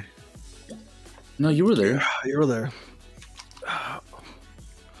wasn't there. No, you were there. You were there.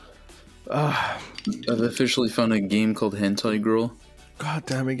 I've officially found a game called Hentai Girl. God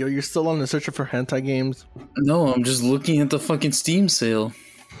damn it, yo! You're still on the search for hentai games. No, I'm just looking at the fucking Steam sale.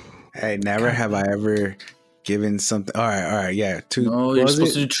 Hey, never have I ever given something. All right, yeah. No, you're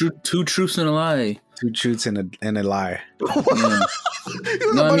supposed to do two truths and a lie. 2 truths and a lie. Yeah.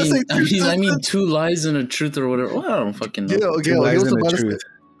 No, I mean 2 lies and a truth or whatever. Well, I don't fucking know. Gil, 2 lies and a truth.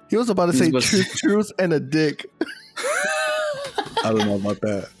 He was about to say about to- truth and a dick. I don't know about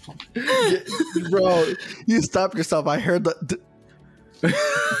that. Bro, you stop yourself. I heard that.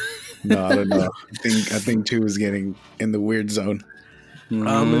 No, I don't know. I think 2 is getting in the weird zone.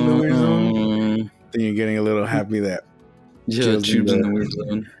 I'm in the weird zone. I think you're getting a little happy that Yeah, Gil's Tube's in the weird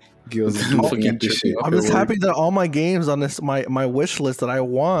zone. Gil's Fucking looking at this tripping shit. I'm just happy that all my games on this my wish list that I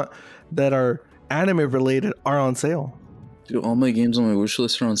want that are anime related are on sale. Dude, all my games on my wish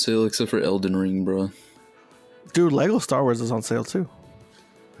list are on sale except for Elden Ring, bro. Dude, Lego Star Wars is on sale too.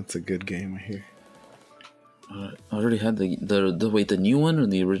 That's a good game, I hear. I already had the new one or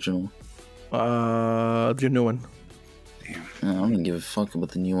the original? The new one. I don't even give a fuck about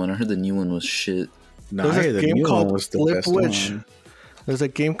the new one. I heard the new one was shit. No, There's I a hear the game new called one was the Flip best Witch. one. There's a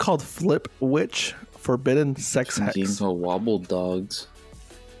game called Flip Witch Forbidden Sex A game Hex. called Wobble Dogs.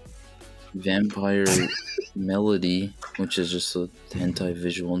 Vampire Melody, which is just a hentai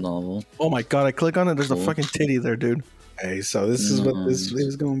visual novel. Oh my god, I click on it, there's a Cool. fucking titty there, dude. Hey, so this is what this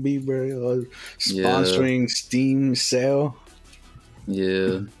is gonna be, bro. Sponsoring Steam sale.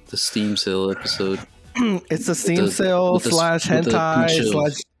 Yeah, the Steam sale episode. It's a Steam the- sale with the- slash with the hentai picture of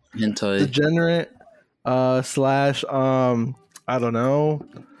slash Hentai. degenerate slash I don't know.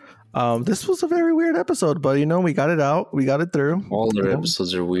 This was a very weird episode, but you know, we got it out. We got it through. All their You know?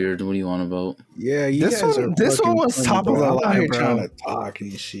 episodes are weird. What do you want about? Yeah, you This guys one- are this fucking one was funny, top of bro. the I'm out line, here bro. trying to talk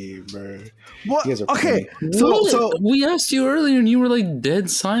and shit, bro. What? You guys are Okay, funny. so we asked you earlier and you were like dead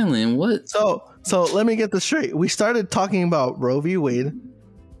silent. What? so let me get this straight. We started talking about Roe v. Wade,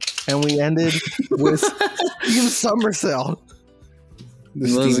 and we ended with Team Somersault.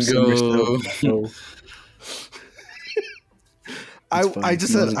 This Let's Steam go. summer stuff, so- I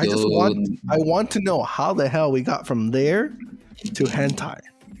just said I want to know how the hell we got from there to hentai.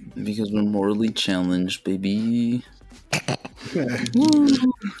 Because we're morally challenged, baby.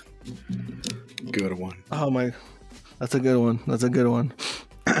 Good one. Oh my, that's a good one. That's a good one.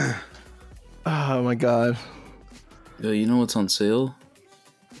 Oh my god, Yo, you know what's on sale?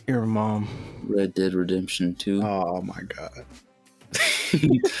 your mom. Red Dead Redemption 2. Oh my god.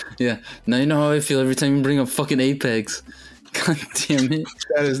 Yeah, now you know how I feel every time you bring up fucking Apex. God damn it.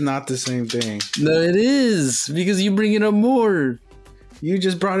 That is not the same thing. No, it is. Because you bring it up more. You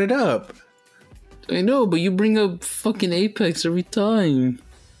just brought it up. I know, but you bring up fucking Apex every time.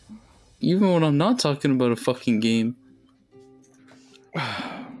 Even when I'm not talking about a fucking game.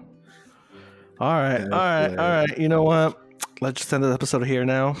 All right. You know what? Let's just end the episode here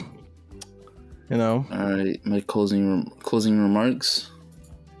now. You know, Alright, my closing remarks.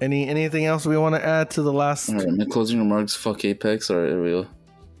 anything else we want to add to the last? Alright, my closing remarks, fuck Apex. Alright, there we go.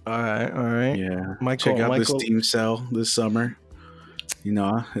 All right. Yeah. Michael, Check out Michael. the Steam sale this summer. You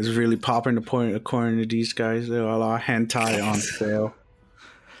know, it's really popping the point according to these guys. There are a lot of hentai on sale.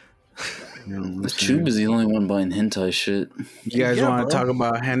 You know what I'm The saying? Tube is the only one buying hentai shit. You guys Yeah, want to bro. talk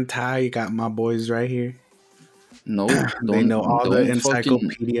about hentai? You got my boys right here. No, They know all the don't fucking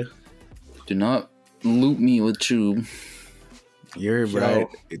encyclopedia. do not loop me with Tube. You're Yo. right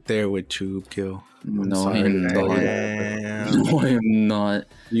there with Tube Kill. No, I sorry am to tell not. you. Damn. No, I am not.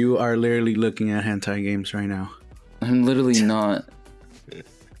 You are literally looking at hentai games right now. I'm literally not.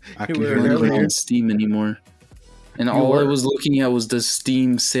 I You can were hear I'm not the even earlier. on Steam anymore. And all I was looking at was the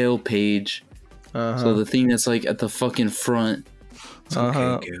Steam sale page. Uh-huh. So the thing that's like at the fucking front. It's Uh-huh.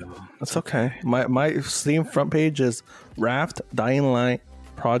 okay, Gil. That's okay. My Steam front page is Raft, Dying Light,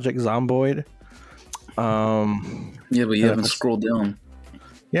 Project Zomboid. Yeah, but you Yeah, haven't scrolled down.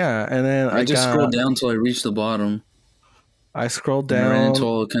 Yeah, and then I just scrolled down till I reached the bottom. I scrolled And I ran into down.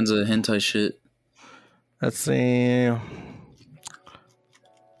 all kinds of hentai shit. Let's see.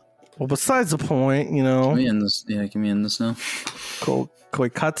 Well, besides the point, you know, Can we end this? Yeah, can we end this now?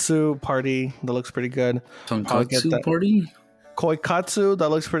 Koikatsu Party that looks pretty good. I'll get Tonkatsu that. party? Koikatsu that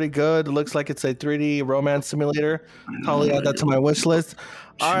looks pretty good. It looks like it's a 3D romance simulator. Probably add that to my wish list.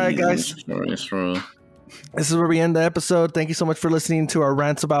 All right, guys. Jesus Christ, This is where we end the episode. Thank you so much for listening to our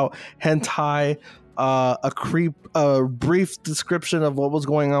rants about hentai. A brief description of what was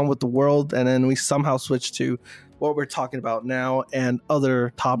going on with the world, and then we somehow switched to what we're talking about now and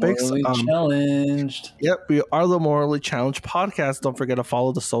other topics. Morally challenged. Yep, we are the Morally Challenged podcast. Don't forget to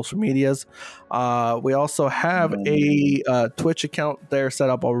follow the social medias. We also have a Twitch account there set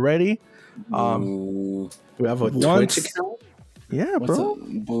up already. Boo. We have a Once- Twitch account? Yeah, What's bro. up?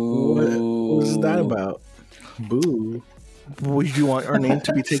 Boo. What is that about? Boo. Would you want our name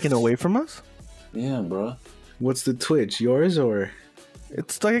to be taken away from us? Yeah, bro. What's the Twitch? Yours or?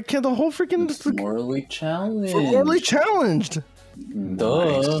 It's like the whole freaking It's morally challenged. we're Morally Challenged.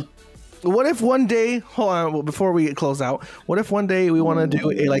 Duh. What if one day? Hold on, well, before we close out, what if one day we want to do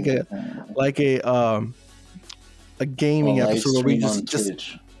a gaming A live episode where we stream on just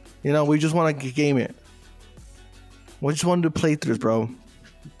Twitch. we just want to game it. We just want to do playthroughs, bro.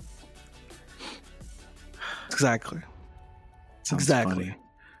 Exactly. Sounds Exactly. funny.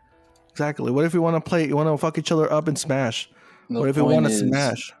 Exactly. What if we want to play? You want to fuck each other up and smash? What if we want to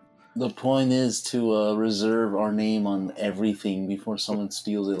smash? The point is to reserve our name on everything before someone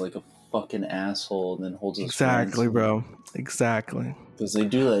steals it like a fucking asshole and then holds us Exactly, bro. Exactly. Because they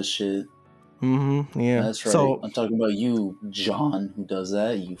do that shit. Mm-hmm. Yeah. That's right. So, I'm talking about you, John, who does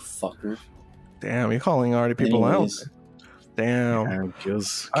that, you fucker. damn, you're calling already people Anyways. out. Damn. Yeah,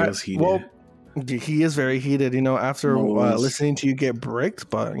 Gil's All right, heated. well, he is very heated, after Always. listening to you get bricked,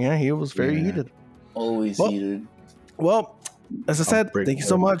 but yeah, he was very Yeah. heated. Always Well, heated. Well, as I said, brick thank you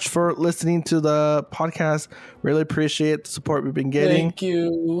so boy. much for listening to the podcast. Really appreciate the support we've been getting. Thank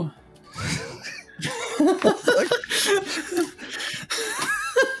you.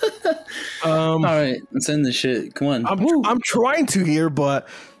 All right, let's end this shit. Come on. I'm trying to here, but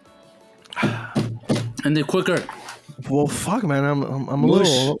End it quicker. well, fuck, man, I'm a Mush.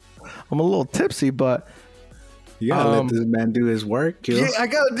 little tipsy, but You gotta let um, this man do his work, Gil. yeah, I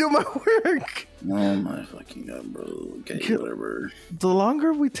gotta do my work. Oh my fucking god, bro. Okay, whatever. The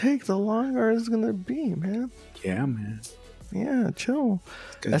longer we take, the longer it's gonna be, man. Yeah, man. Yeah, chill.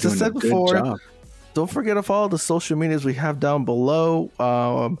 Guy's As I doing said a good before, job. don't forget to follow the social medias we have down below.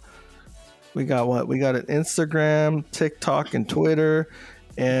 We got what? We got an Instagram, TikTok, and Twitter,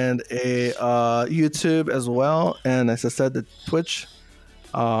 and a YouTube as well. And as I said, the Twitch.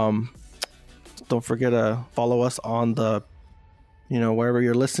 Don't forget to follow us on the, wherever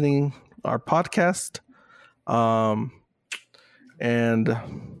you're listening our podcast. And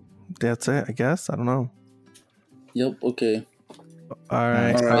that's it, I guess. I don't know. Yep, okay. All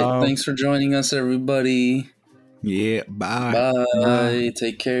right. All right. Thanks for joining us, everybody. Yeah, bye. Bye.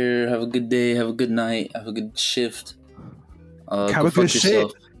 Take care. Have a good day. Have a good night. Have a good shift. Have go a fuck good shit.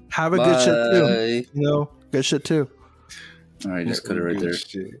 yourself. Have a good shit too. Bye. Good shit too. All right, just cut it right there.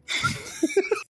 Shit.